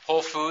Club,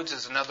 Whole Foods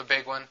is another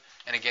big one.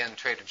 And again,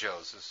 Trader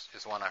Joe's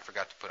is one I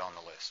forgot to put on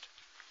the list.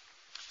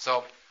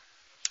 So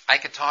I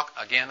could talk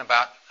again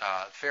about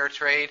fair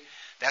trade.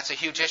 That's a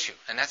huge issue.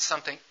 And that's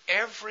something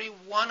every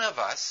one of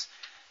us,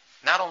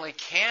 not only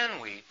can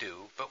we do,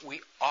 but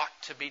we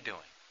ought to be doing.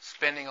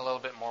 Spending a little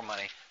bit more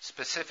money,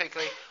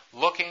 specifically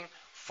looking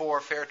for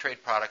fair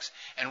trade products,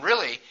 and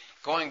really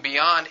going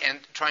beyond and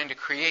trying to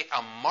create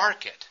a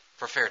market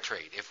for fair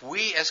trade. If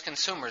we as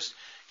consumers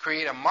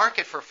create a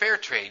market for fair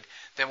trade,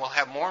 then we'll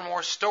have more and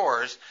more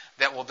stores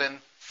that will then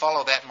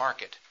follow that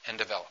market and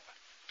develop.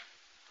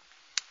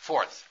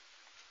 Fourth,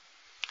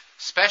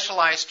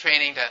 specialized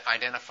training to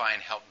identify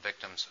and help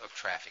victims of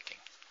trafficking.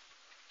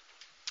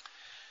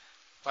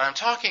 What I'm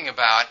talking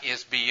about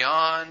is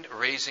beyond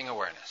raising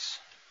awareness.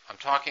 I'm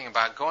talking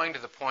about going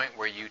to the point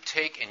where you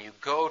take and you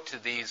go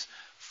to these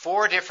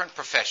 4 different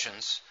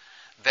professions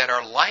that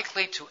are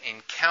likely to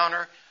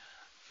encounter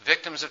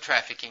victims of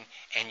trafficking,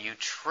 and you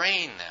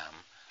train them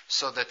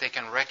so that they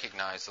can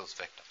recognize those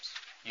victims.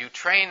 You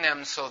train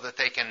them so that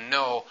they can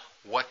know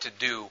what to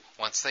do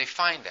once they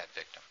find that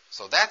victim.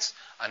 So that's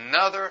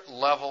another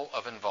level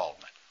of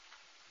involvement.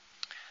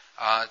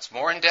 It's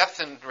more in depth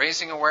than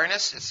raising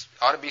awareness.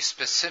 It ought to be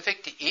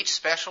specific to each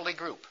specialty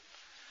group.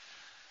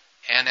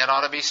 And it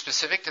ought to be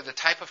specific to the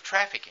type of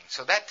trafficking.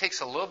 So that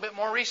takes a little bit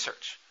more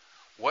research.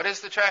 What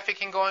is the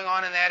trafficking going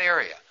on in that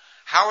area?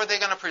 How are they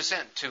going to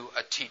present to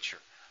a teacher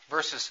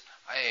versus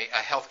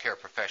a healthcare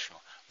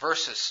professional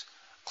versus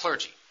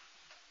clergy?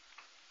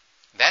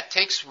 That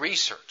takes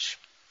research.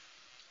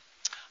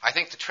 I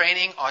think the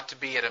training ought to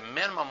be at a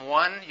minimum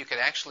 1. You could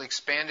actually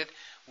expand it.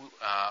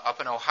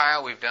 Up in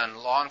Ohio, we've done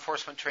law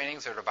enforcement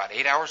trainings that are about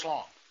 8 hours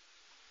long.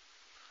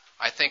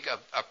 I think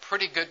a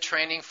pretty good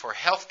training for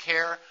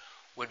healthcare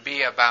would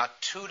be about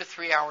 2 to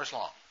 3 hours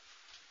long,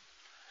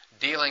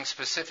 dealing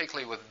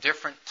specifically with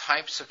different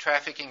types of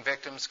trafficking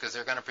victims because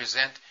they're going to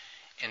present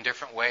in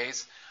different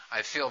ways.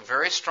 I feel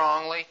very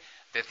strongly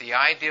that the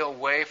ideal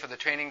way for the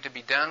training to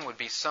be done would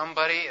be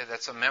somebody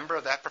that's a member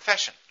of that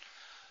profession.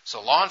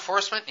 So law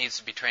enforcement needs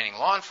to be training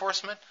law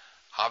enforcement.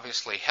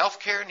 Obviously,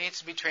 healthcare needs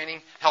to be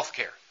training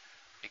healthcare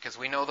because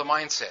we know the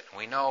mindset.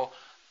 We know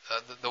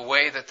the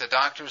way that the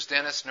doctors,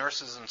 dentists,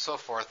 nurses, and so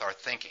forth are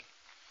thinking.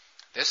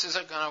 This is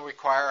going to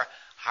require a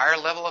higher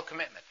level of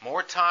commitment,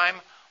 more time,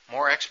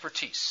 more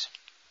expertise.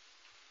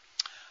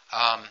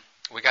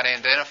 We got to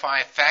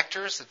identify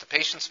factors that the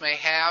patients may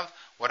have.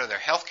 What are their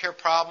health care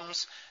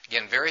problems?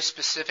 Again, very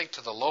specific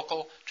to the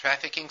local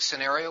trafficking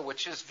scenario,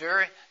 which is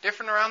very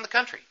different around the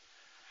country.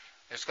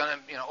 There's going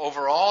to,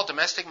 overall,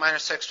 domestic minor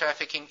sex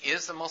trafficking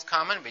is the most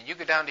common, but you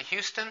go down to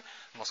Houston,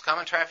 the most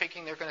common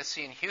trafficking they're going to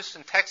see in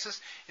Houston,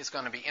 Texas, is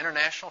going to be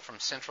international from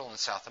Central and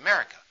South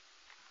America,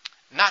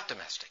 not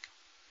domestic.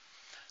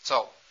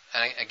 So,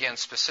 again,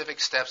 specific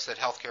steps that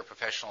healthcare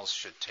professionals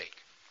should take.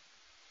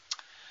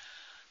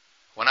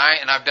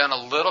 I've done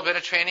a little bit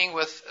of training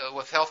with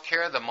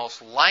healthcare, the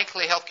most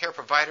likely healthcare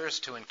providers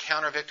to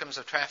encounter victims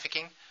of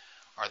trafficking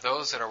are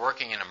those that are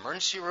working in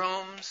emergency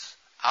rooms,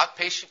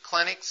 outpatient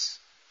clinics,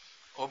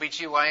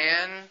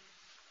 OBGYN,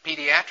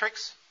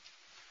 pediatrics.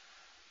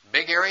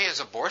 Big area is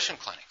abortion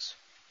clinics.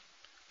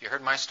 You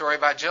heard my story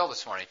about Jill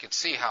this morning. You could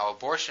see how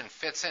abortion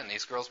fits in.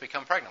 These girls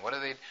become pregnant. What do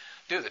they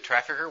do? The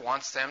trafficker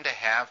wants them to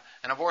have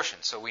an abortion.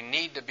 So we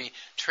need to be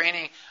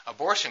training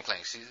abortion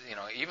clinics.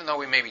 Even though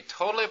we may be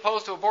totally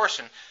opposed to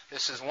abortion,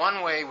 this is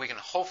one way we can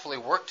hopefully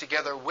work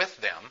together with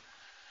them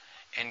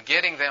and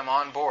getting them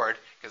on board,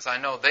 because I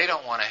know they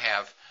don't want to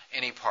have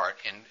any part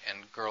in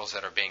girls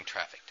that are being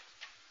trafficked.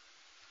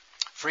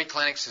 Free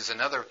clinics is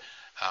another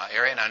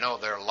area, and I know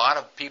there are a lot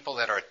of people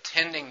that are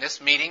attending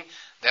this meeting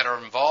that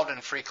are involved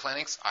in free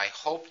clinics. I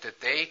hope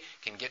that they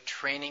can get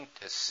training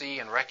to see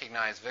and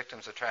recognize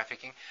victims of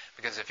trafficking,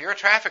 because if you're a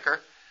trafficker,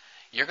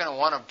 you're going to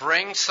want to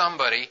bring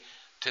somebody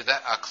to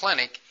a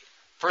clinic,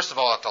 first of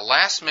all, at the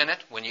last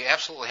minute when you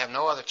absolutely have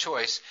no other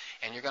choice,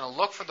 and you're going to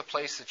look for the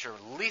place that you're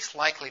least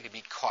likely to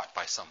be caught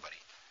by somebody.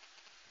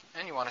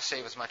 And you want to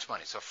save as much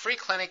money. So free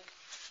clinic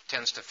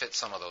tends to fit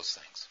some of those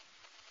things.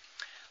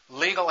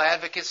 Legal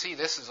advocacy,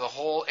 this is a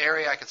whole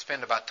area I could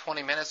spend about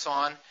 20 minutes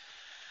on.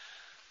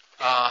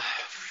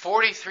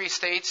 43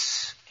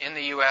 states in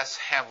the U.S.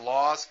 have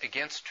laws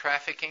against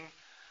trafficking.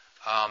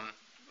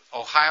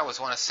 Ohio is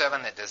one of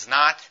 7 that does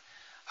not.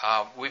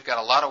 We've got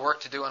a lot of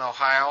work to do in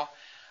Ohio,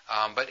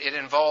 but it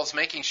involves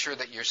making sure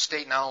that your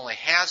state not only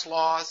has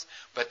laws,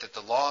 but that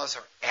the laws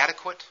are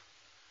adequate,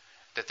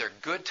 that they're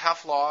good,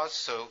 tough laws.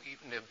 So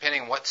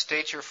depending on what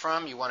state you're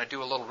from, you want to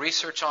do a little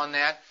research on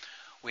that.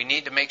 We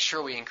need to make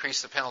sure we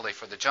increase the penalty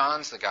for the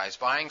Johns, the guys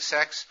buying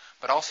sex,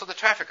 but also the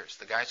traffickers,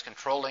 the guys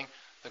controlling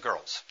the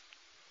girls.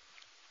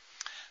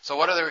 So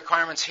what are the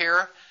requirements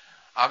here?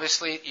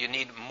 Obviously, you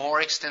need more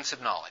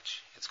extensive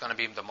knowledge. It's going to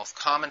be the most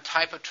common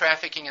type of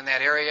trafficking in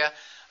that area,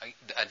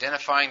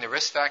 identifying the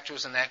risk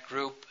factors in that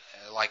group,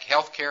 like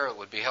healthcare, it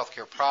would be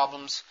healthcare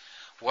problems.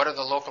 What are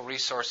the local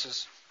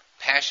resources?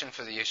 Passion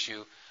for the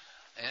issue.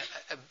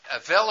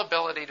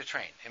 Availability to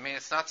train. I mean,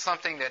 it's not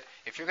something that,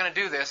 if you're going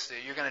to do this,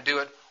 you're going to do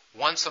it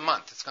once a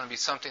month. It's going to be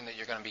something that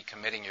you're going to be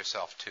committing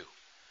yourself to.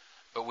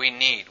 But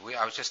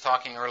I was just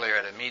talking earlier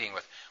at a meeting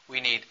we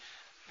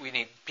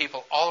need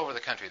people all over the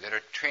country that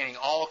are training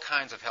all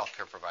kinds of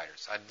healthcare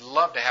providers. I'd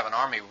love to have an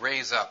army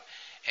raise up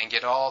and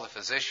get all the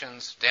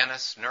physicians,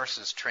 dentists,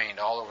 nurses trained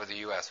all over the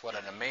U.S. What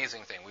an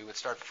amazing thing. We would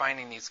start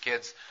finding these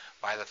kids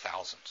by the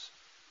thousands.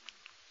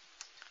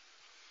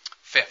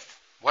 Fifth,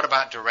 what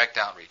about direct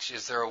outreach?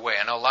 Is there a way?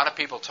 I know a lot of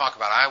people talk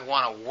about, I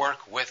want to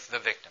work with the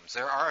victims.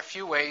 There are a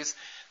few ways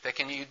that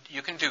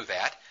you can do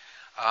that.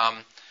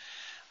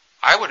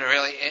 I would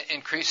really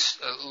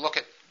look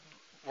at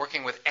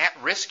working with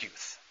at-risk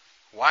youth.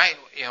 Why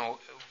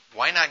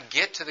not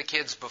get to the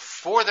kids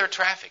before they're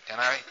trafficked? And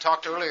I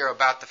talked earlier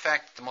about the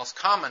fact that the most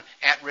common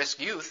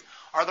at-risk youth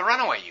are the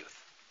runaway youth.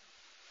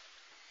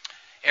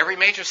 Every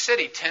major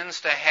city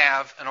tends to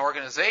have an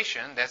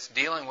organization that's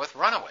dealing with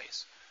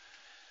runaways.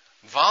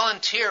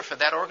 Volunteer for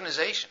that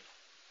organization.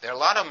 A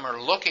lot of them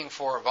are looking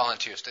for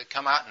volunteers to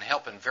come out and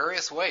help in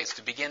various ways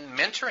to begin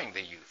mentoring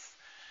the youth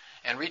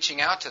and reaching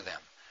out to them.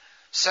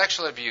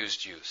 Sexually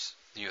abused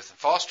youth,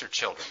 foster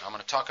children. I'm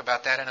going to talk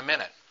about that in a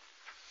minute.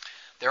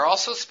 There are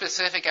also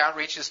specific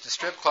outreaches to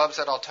strip clubs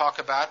that I'll talk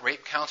about,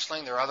 rape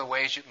counseling. There are other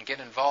ways you can get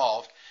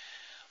involved.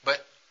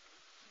 But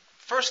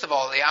first of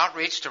all, the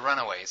outreach to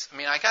runaways. I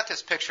mean, I got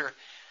this picture.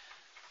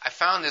 I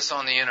found this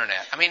on the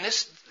internet. I mean,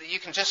 you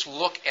can just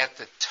look at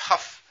the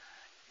tough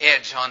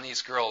edge on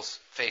these girls'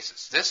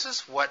 faces. This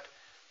is what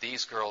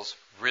these girls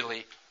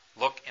really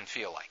look and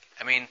feel like.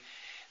 I mean,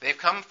 they've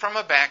come from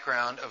a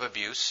background of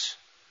abuse,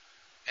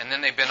 and then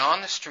they've been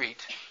on the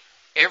street.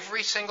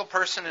 Every single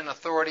person in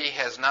authority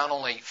has not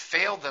only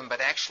failed them,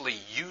 but actually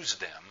used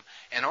them.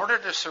 In order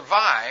to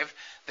survive,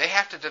 they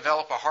have to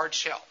develop a hard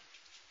shell.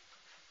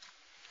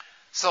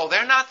 So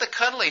they're not the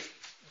cuddly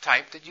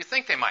type that you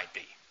think they might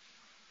be.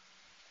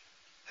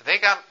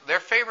 Their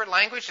favorite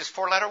language is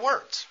 4-letter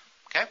words.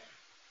 Okay?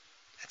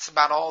 That's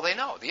about all they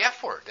know. The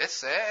F word.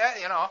 It's,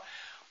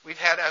 we've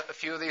had a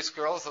few of these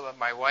girls,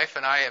 my wife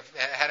and I have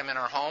had them in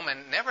our home,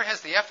 and never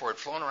has the F word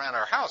flown around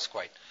our house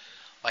quite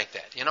like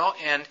that,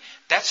 and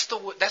that's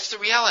the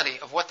reality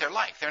of what they're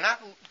like. They're not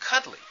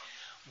cuddly.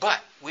 But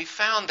we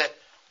found that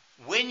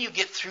when you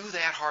get through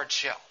that hard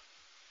shell,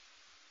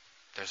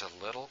 there's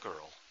a little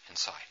girl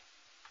inside.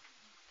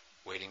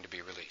 waiting to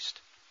be released.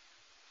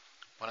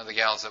 One of the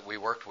gals that we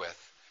worked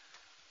with,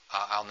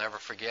 I'll never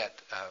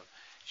forget,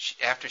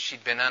 after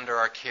she'd been under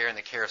our care and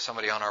the care of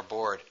somebody on our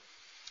board,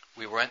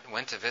 we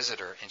went to visit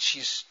her, and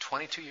she's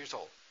 22 years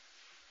old.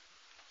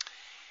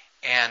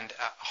 And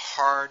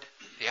hard,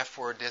 the F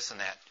word, this and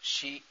that.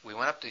 We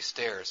went up these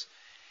stairs,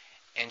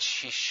 and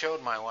she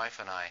showed my wife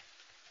and I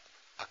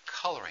a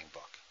coloring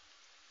book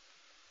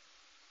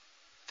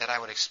that I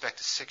would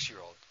expect a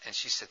 6-year-old. And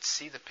she said,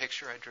 "See the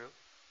picture I drew?"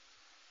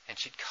 And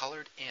she'd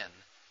colored in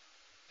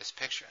this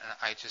picture, and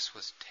I just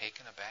was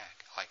taken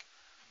aback. Like,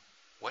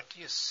 what do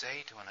you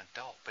say to an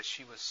adult? But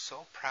she was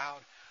so proud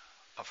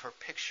of her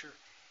picture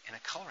in a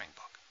coloring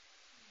book.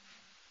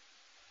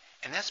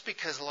 And that's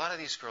because a lot of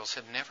these girls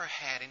have never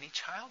had any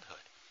childhood.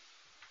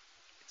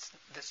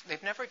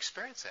 They've never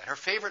experienced that. Her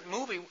favorite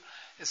movie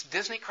is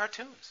Disney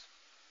cartoons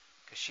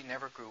because she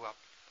never grew up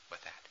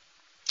with that.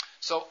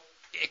 So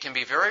it can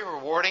be very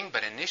rewarding,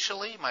 but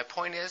initially, my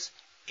point is,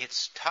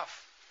 it's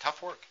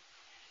tough work.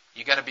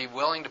 You got to be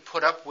willing to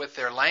put up with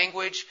their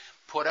language,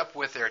 put up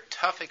with their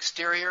tough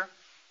exterior,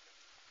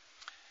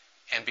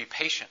 and be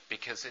patient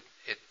because it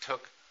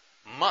took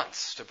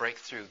months to break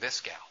through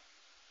this gal.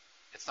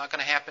 It's not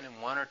going to happen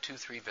in 1 or 2,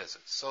 3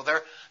 visits. So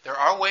there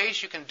are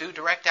ways you can do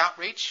direct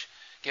outreach,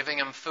 giving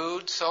them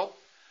food, soap.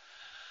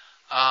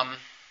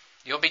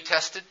 You'll be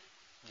tested.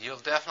 You'll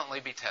definitely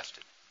be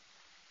tested.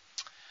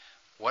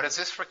 What does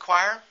this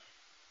require?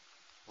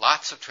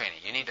 Lots of training.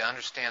 You need to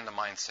understand the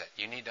mindset.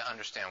 You need to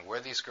understand where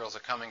these girls are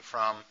coming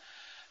from,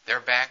 their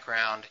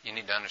background. You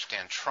need to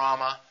understand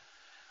trauma,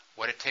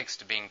 what it takes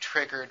to being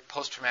triggered,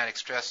 post-traumatic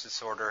stress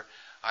disorder.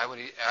 I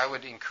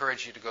would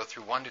encourage you to go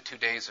through 1 to 2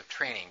 days of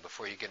training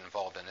before you get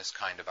involved in this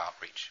kind of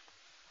outreach.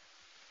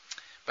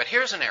 But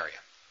here's an area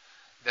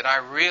that I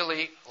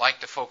really like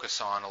to focus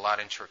on a lot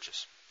in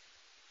churches.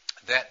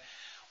 That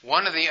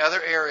one of the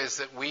other areas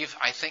that we've,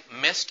 I think,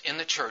 missed in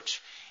the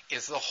church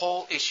is the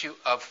whole issue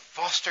of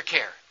foster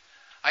care.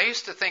 I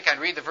used to think I'd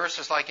read the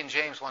verses like in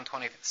James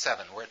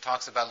 1:27, where it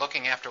talks about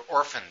looking after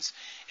orphans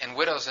and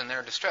widows in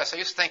their distress. I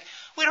used to think,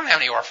 we don't have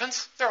any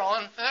orphans. They're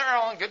all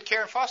in good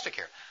care and foster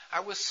care.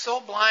 I was so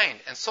blind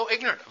and so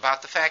ignorant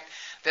about the fact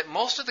that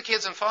most of the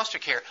kids in foster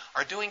care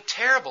are doing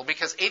terrible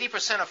because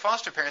 80% of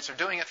foster parents are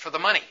doing it for the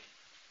money.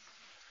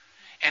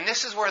 And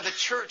this is where the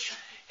church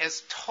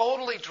has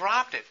totally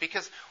dropped it,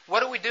 because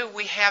what do?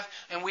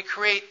 We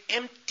create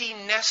empty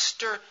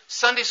nester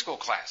Sunday school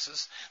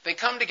classes. They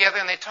come together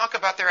and they talk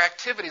about their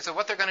activities of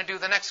what they're going to do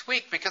the next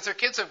week because their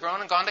kids have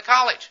grown and gone to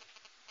college.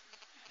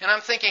 And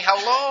I'm thinking,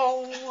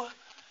 hello,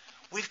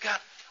 we've got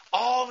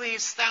all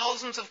these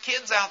thousands of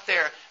kids out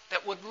there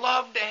that would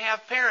love to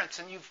have parents,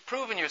 and you've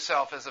proven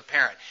yourself as a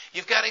parent.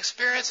 You've got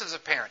experience as a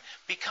parent.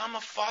 Become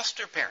a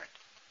foster parent.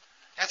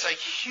 That's a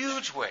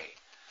huge way,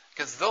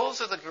 because those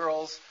are the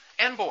girls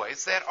and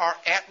boys that are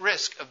at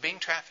risk of being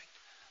trafficked,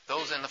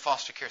 those in the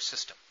foster care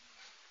system.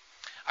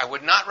 I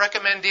would not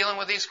recommend dealing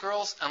with these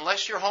girls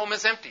unless your home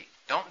is empty.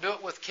 Don't do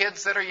it with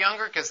kids that are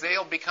younger, because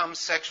they'll become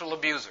sexual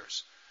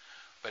abusers.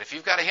 But if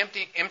you've got an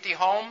empty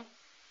home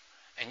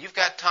and you've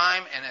got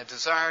time and a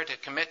desire to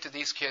commit to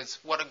these kids,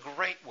 what a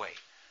great way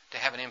to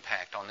have an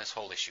impact on this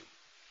whole issue.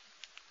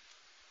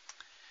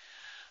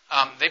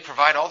 They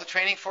provide all the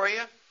training for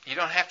you. You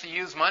don't have to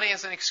use money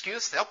as an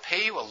excuse. They'll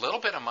pay you a little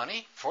bit of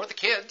money for the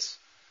kids.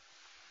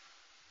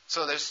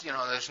 So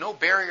there's no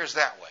barriers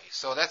that way.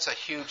 So that's a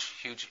huge,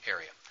 huge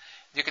area.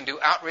 You can do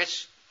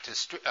outreach to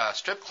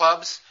strip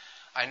clubs.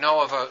 I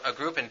know of a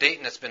group in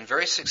Dayton that's been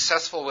very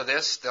successful with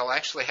this. They'll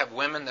actually have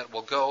women that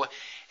will go,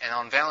 and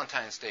on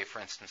Valentine's Day, for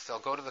instance, they'll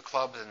go to the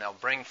clubs and they'll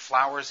bring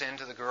flowers in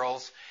to the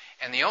girls.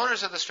 And the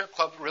owners of the strip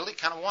club really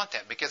kind of want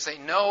that because they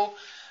know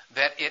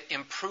that it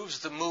improves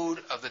the mood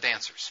of the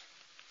dancers.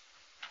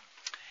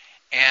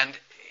 And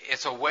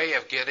it's a way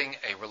of getting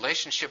a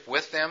relationship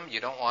with them. You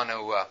don't want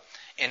to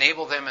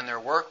enable them in their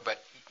work,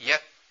 but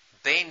yet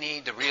they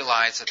need to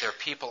realize that there are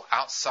people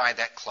outside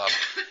that club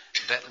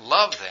that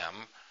love them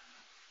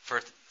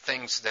for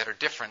things that are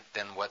different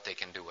than what they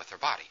can do with their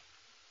body.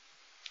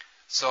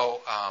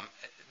 So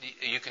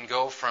you can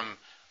go from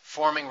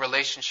forming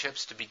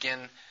relationships to begin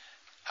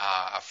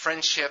a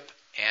friendship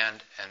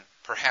and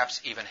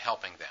perhaps even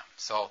helping them.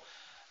 So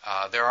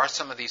there are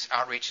some of these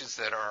outreaches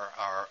that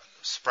are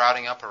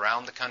sprouting up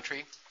around the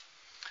country.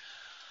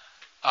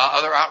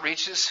 Other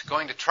outreaches,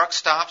 going to truck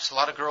stops. A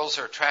lot of girls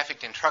are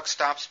trafficked in truck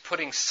stops,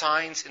 putting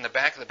signs in the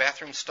back of the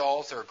bathroom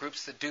stalls. There are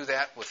groups that do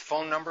that with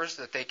phone numbers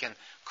that they can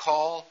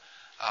call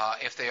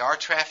if they are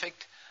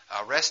trafficked.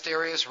 Rest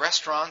areas,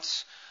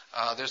 restaurants.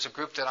 There's a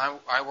group that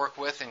I work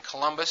with in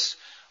Columbus.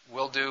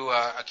 We'll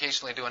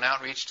occasionally do an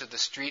outreach to the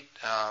street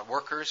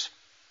workers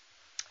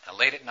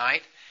late at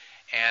night.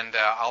 And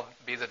I'll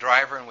be the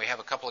driver, and we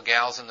have a couple of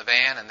gals in the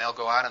van, and they'll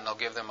go out and they'll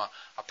give them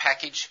a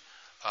package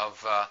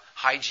of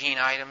hygiene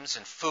items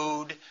and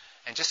food,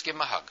 and just give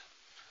them a hug.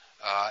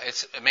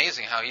 It's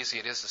amazing how easy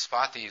it is to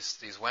spot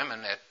these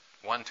women at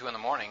 1, 2 in the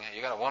morning.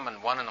 You got a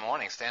woman 1 in the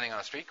morning standing on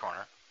a street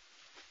corner.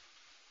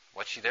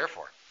 What's she there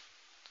for?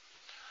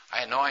 I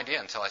had no idea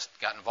until I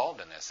got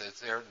involved in this.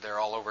 They're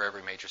all over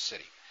every major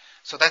city.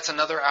 So that's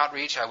another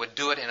outreach. I would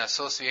do it in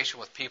association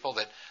with people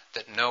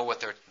that know what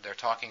they're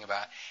talking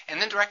about.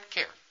 And then direct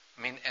care.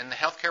 I mean, in the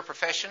healthcare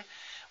profession,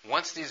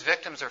 once these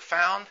victims are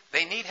found,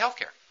 they need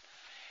healthcare.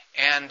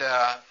 And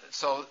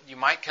so you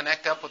might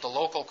connect up with a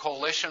local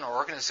coalition or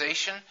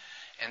organization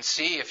and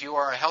see if you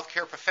are a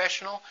healthcare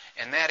professional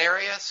in that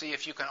area, see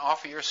if you can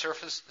offer your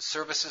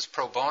services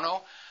pro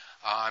bono.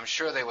 I'm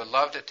sure they would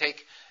love to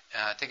take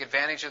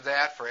advantage of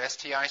that for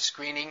STI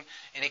screening,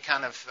 any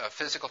kind of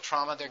physical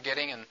trauma they're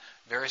getting, and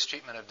various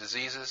treatment of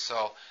diseases.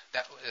 So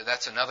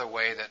that's another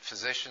way that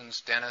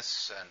physicians,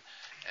 dentists,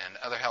 and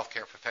other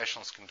healthcare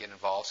professionals can get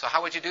involved. So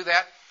how would you do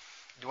that?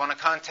 Do you want to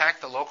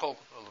contact the local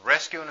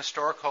Rescue and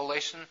Restore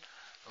Coalition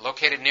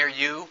located near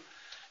you?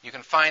 You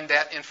can find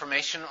that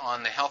information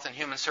on the Health and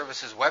Human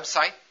Services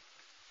website.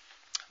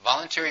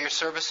 Volunteer your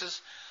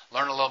services.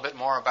 Learn a little bit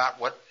more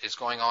about what is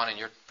going on in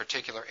your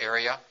particular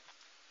area.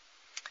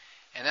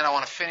 And then I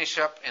want to finish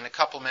up in a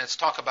couple of minutes,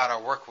 talk about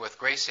our work with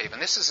Grace Haven.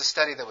 This is a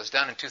study that was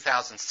done in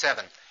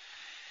 2007.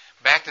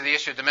 Back to the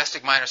issue of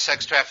domestic minor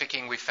sex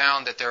trafficking, we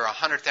found that there are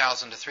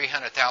 100,000 to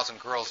 300,000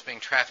 girls being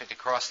trafficked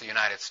across the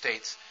United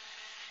States.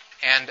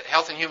 And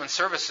Health and Human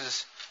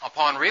Services,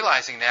 upon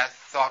realizing that,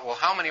 thought, well,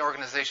 how many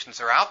organizations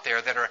are out there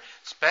that are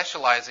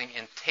specializing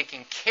in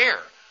taking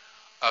care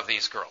of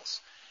these girls?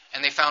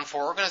 And they found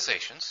 4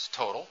 organizations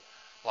total: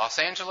 Los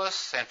Angeles,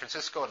 San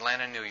Francisco,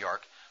 Atlanta, and New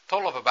York.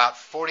 Total of about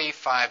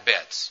 45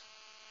 beds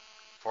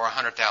for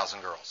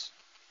 100,000 girls.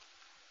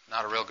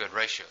 Not a real good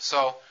ratio.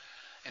 So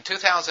in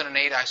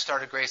 2008, I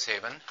started Grace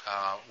Haven.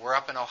 We're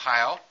up in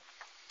Ohio.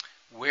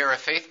 We're a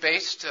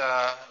faith-based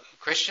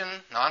Christian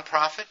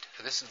nonprofit.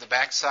 This is the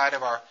backside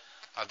of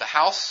the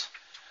house.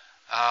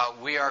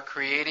 We're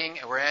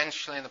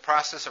actually in the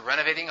process of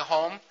renovating a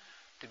home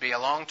to be a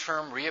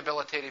long-term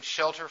rehabilitative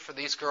shelter for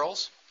these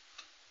girls.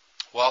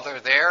 While they're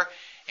there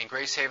in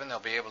Grace Haven, they'll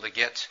be able to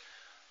get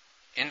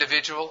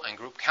individual and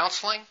group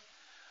counseling.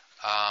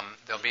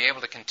 They'll be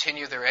able to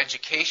continue their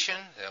education.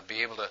 They'll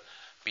be able to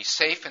be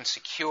safe and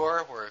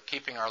secure. We're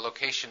keeping our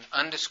location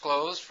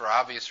undisclosed for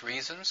obvious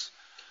reasons.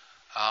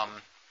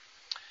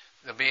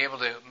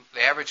 The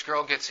average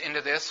girl gets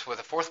into this with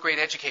a 4th grade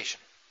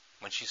education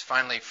when she's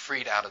finally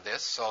freed out of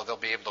this, so they'll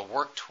be able to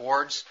work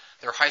towards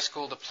their high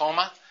school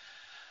diploma.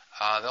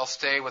 They'll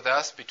stay with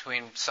us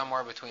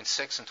somewhere between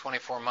 6 and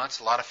 24 months.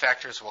 A lot of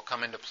factors will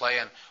come into play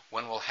and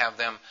when we'll have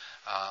them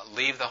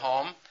leave the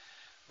home,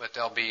 but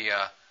they'll be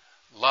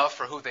love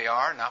for who they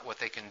are, not what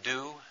they can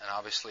do, and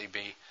obviously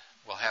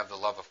will have the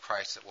love of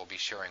Christ that we'll be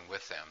sharing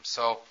with them.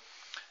 So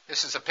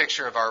this is a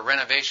picture of our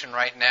renovation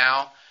right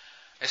now.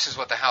 This is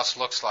what the house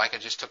looks like. I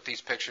just took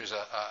these pictures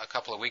a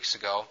couple of weeks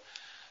ago.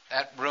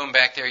 That room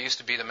back there used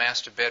to be the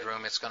master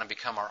bedroom. It's going to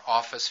become our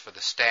office for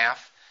the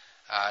staff.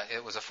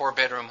 It was a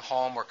 4-bedroom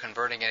home. We're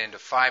converting it into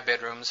 5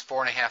 bedrooms,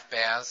 4.5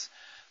 baths.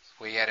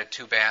 We added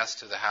 2 baths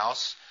to the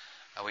house.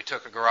 We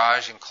took a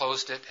garage and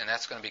closed it, and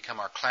that's going to become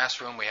our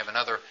classroom. We have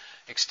another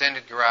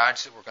extended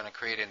garage that we're going to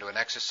create into an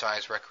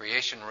exercise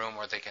recreation room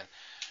where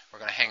we're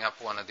going to hang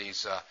up one of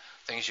these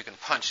things you can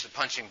punch, the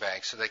punching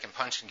bag, so they can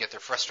punch and get their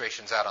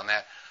frustrations out on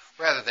that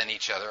rather than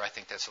each other. I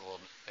think that's a little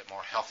bit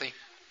more healthy.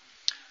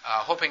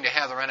 Hoping to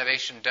have the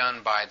renovation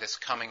done by this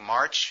coming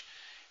March.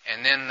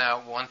 And then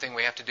one thing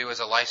we have to do as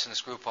a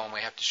licensed group home,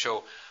 we have to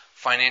show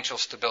financial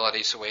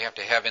stability, so we have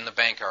to have in the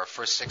bank our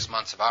first 6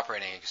 months of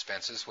operating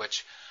expenses,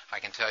 which I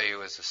can tell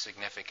you is a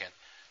significant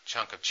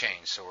chunk of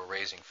change, so we're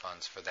raising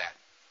funds for that.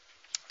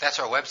 That's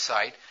our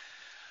website.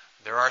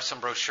 There are some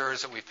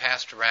brochures that we've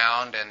passed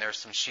around, and there's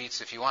some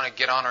sheets. If you want to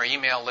get on our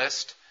email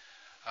list,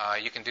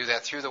 you can do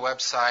that through the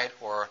website,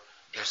 or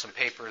there's some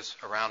papers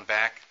around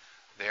back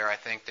there, I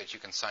think, that you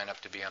can sign up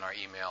to be on our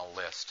email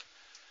list.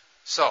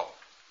 So,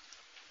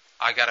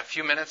 I got a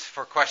few minutes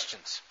for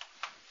questions.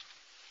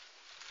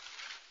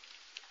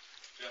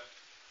 Jeff,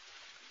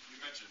 you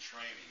mentioned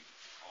training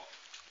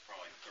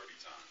probably 30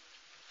 times.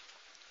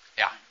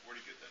 Yeah. Where do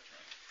you get that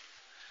training?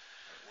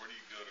 Where do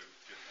you go to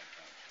get that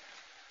kind of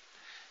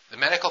training? The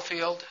medical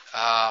field.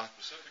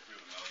 Specifically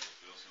the medical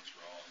field, since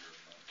we're all here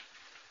tonight.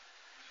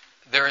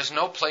 There is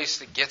no place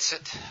that gets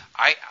it.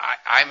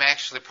 I'm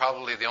actually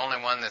probably the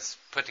only one that's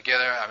put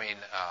together. I mean,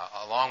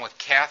 along with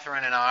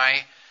Catherine and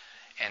I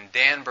and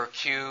Dan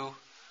Burkew,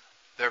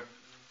 there are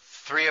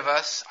 3 of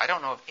us. I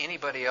don't know of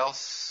anybody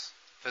else,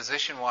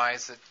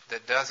 physician-wise,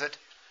 that does it.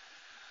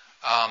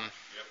 Do you have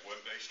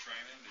web-based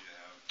training? Do you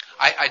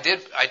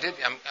have? I did.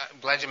 I'm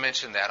glad you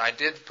mentioned that. I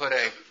did put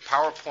a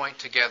PowerPoint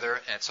together,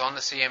 and it's on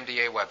the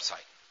CMDA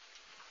website.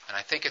 And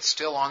I think it's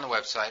still on the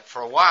website.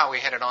 For a while, we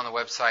had it on the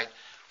website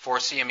for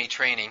CME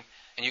training,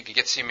 and you could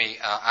get CME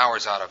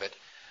hours out of it.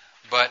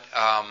 But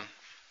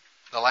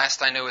the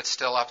last I knew, it's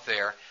still up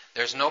there.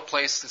 There's no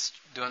place that's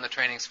doing the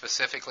training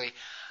specifically.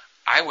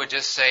 I would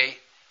just say,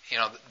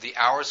 the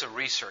hours of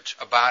research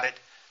about it,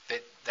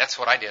 that's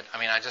what I did. I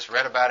mean, I just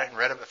read about it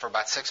for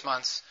about 6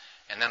 months,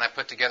 and then I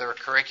put together a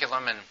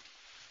curriculum and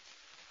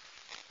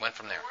went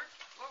from there.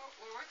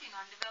 We're working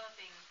on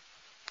developing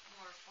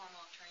more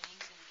formal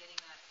trainings and getting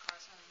that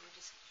across. We were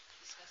just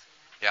discussing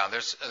that. Yeah,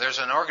 there's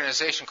an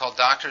organization called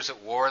Doctors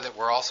at War that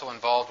we're also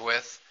involved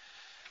with.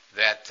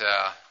 That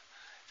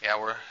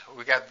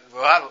we got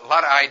a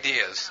lot of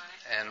ideas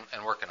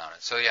and working on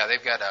it. So yeah,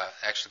 they've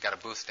actually got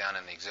a booth down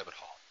in the exhibit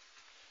hall.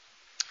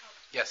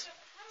 Yes. So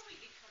how do we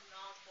become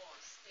knowledgeable on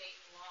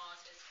state laws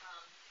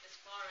as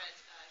far as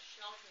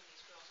sheltering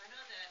these girls? I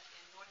know that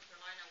in North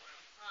Carolina, where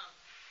I'm from,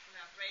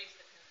 when I've raised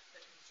the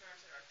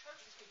concerns that our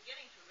church is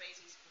beginning to raise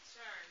these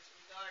concerns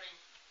regarding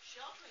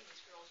sheltering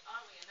these girls.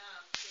 Oddly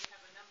enough, they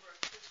have a number of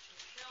Christian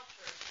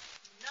shelters,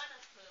 none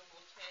of whom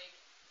will take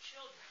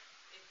children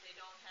if they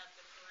don't have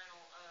the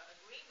parental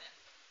agreement.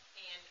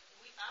 And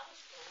I was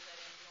told that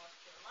in North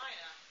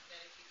Carolina,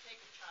 that if you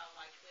take a child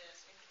like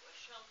this into a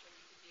shelter,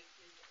 you could be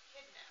accused of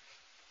kidnapping.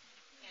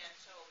 And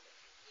so,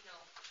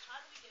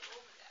 how do we get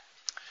over that?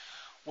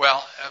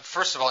 Well,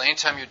 first of all,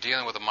 anytime you're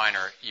dealing with a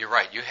minor, you're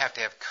right, you have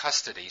to have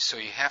custody, so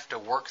you have to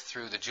work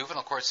through the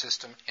juvenile court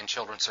system and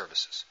children's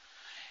services.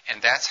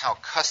 And that's how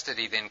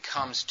custody then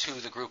comes to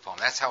the group home.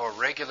 That's how a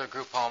regular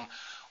group home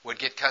would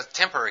get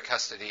temporary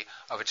custody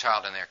of a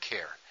child in their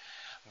care.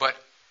 But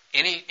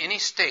any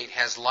state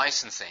has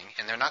licensing,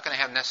 and they're not going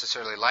to have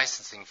necessarily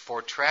licensing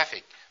for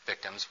traffic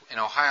victims. In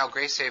Ohio,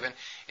 Grace Haven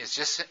is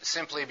just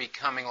simply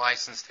becoming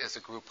licensed as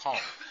a group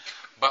home.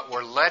 But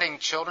we're letting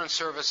children's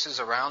services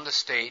around the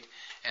state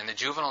and the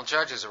juvenile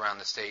judges around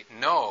the state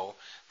know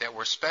that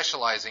we're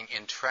specializing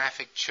in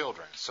trafficked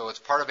children. So it's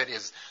part of it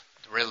is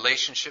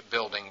relationship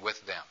building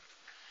with them.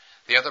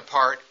 The other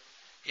part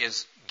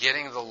is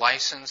getting the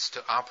license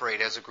to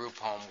operate as a group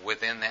home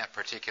within that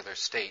particular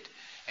state.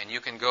 And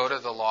you can go to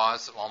the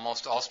laws.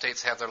 Almost all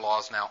states have their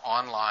laws now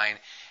online,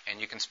 and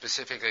you can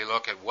specifically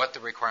look at what the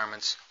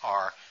requirements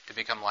are to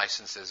become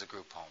licensed as a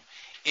group home.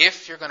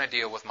 If you're going to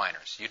deal with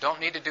minors, you don't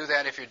need to do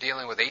that if you're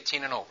dealing with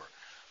 18 and over.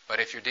 But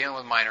if you're dealing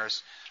with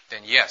minors,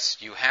 then yes,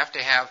 you have to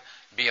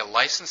be a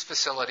licensed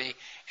facility,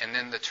 and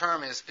then the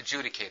term is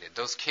adjudicated.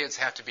 Those kids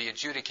have to be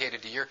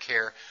adjudicated to your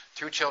care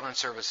through Children's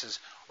Services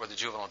or the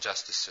juvenile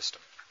justice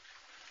system.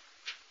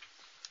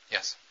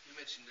 Yes? You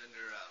mentioned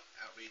under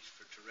outreach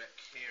for direct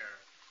care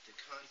to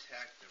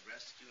contact the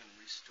Rescue and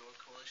Restore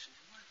Coalition.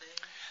 Who are they?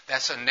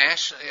 That's a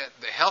national.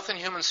 The Health and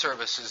Human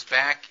Services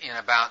back in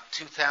about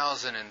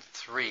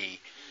 2003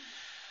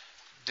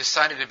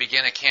 decided to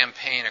begin a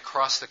campaign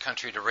across the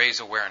country to raise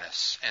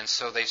awareness, and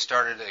so they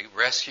started a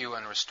Rescue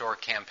and Restore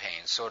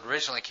campaign. So it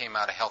originally came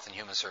out of Health and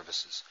Human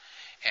Services,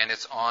 and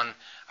it's on.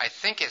 I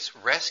think it's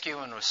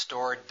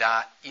rescueandrestore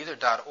either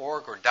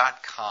 .org or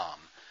 .com,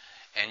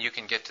 and you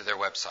can get to their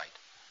website.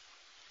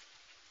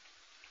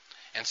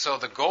 And so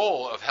the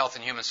goal of Health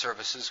and Human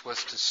Services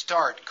was to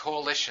start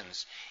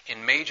coalitions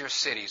in major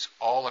cities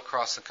all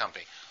across the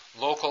country,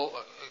 local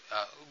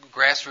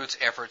grassroots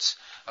efforts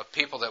of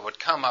people that would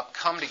come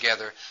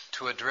together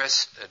to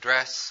address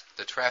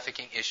the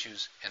trafficking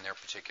issues in their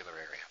particular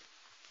area.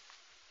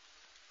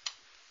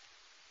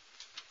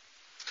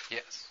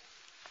 Yes?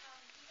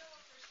 Do you know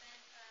what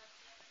percent of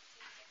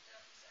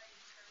victims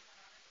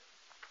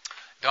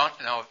are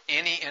Don't know of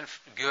any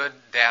good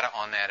data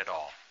on that at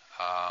all.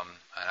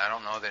 And I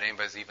don't know that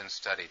anybody's even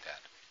studied that.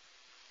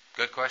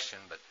 Good question,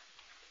 but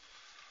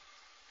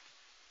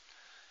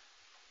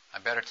I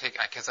better take,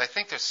 because I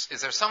think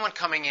is there someone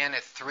coming in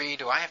at 3?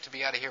 Do I have to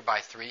be out of here by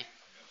 3?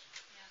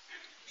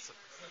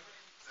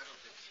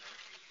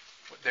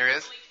 There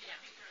is?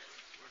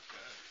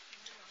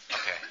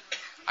 Okay.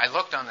 I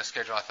looked on the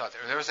schedule. I thought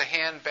there was a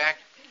hand back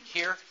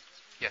here.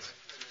 Yes.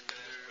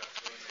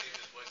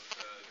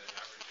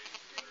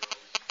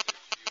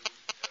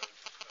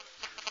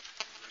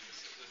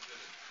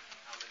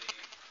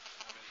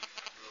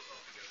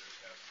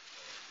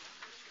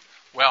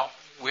 Well,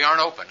 we aren't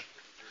open.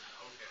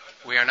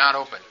 We are not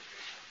open.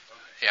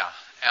 Yeah.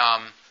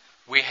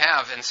 We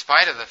have, in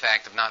spite of the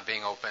fact of not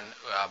being open,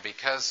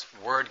 because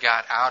word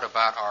got out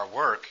about our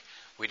work,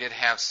 we did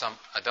have some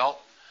adult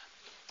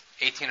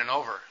 18 and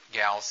over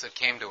gals that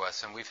came to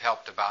us, and we've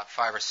helped about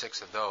 5 or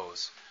 6 of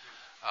those.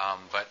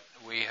 But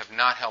we have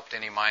not helped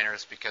any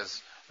minors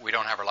because we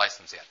don't have our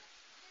license yet.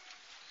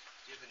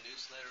 Do you have a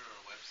newsletter or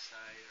a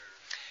website?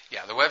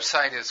 Yeah, the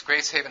website is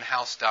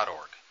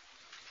gracehavenhouse.org.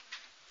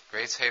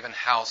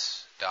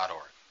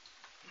 gracehavenhouse.org.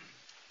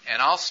 And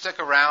I'll stick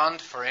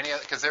around for any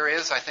other, because there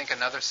is, I think,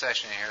 another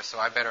session here, so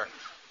I better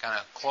kind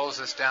of close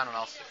this down and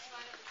I'll...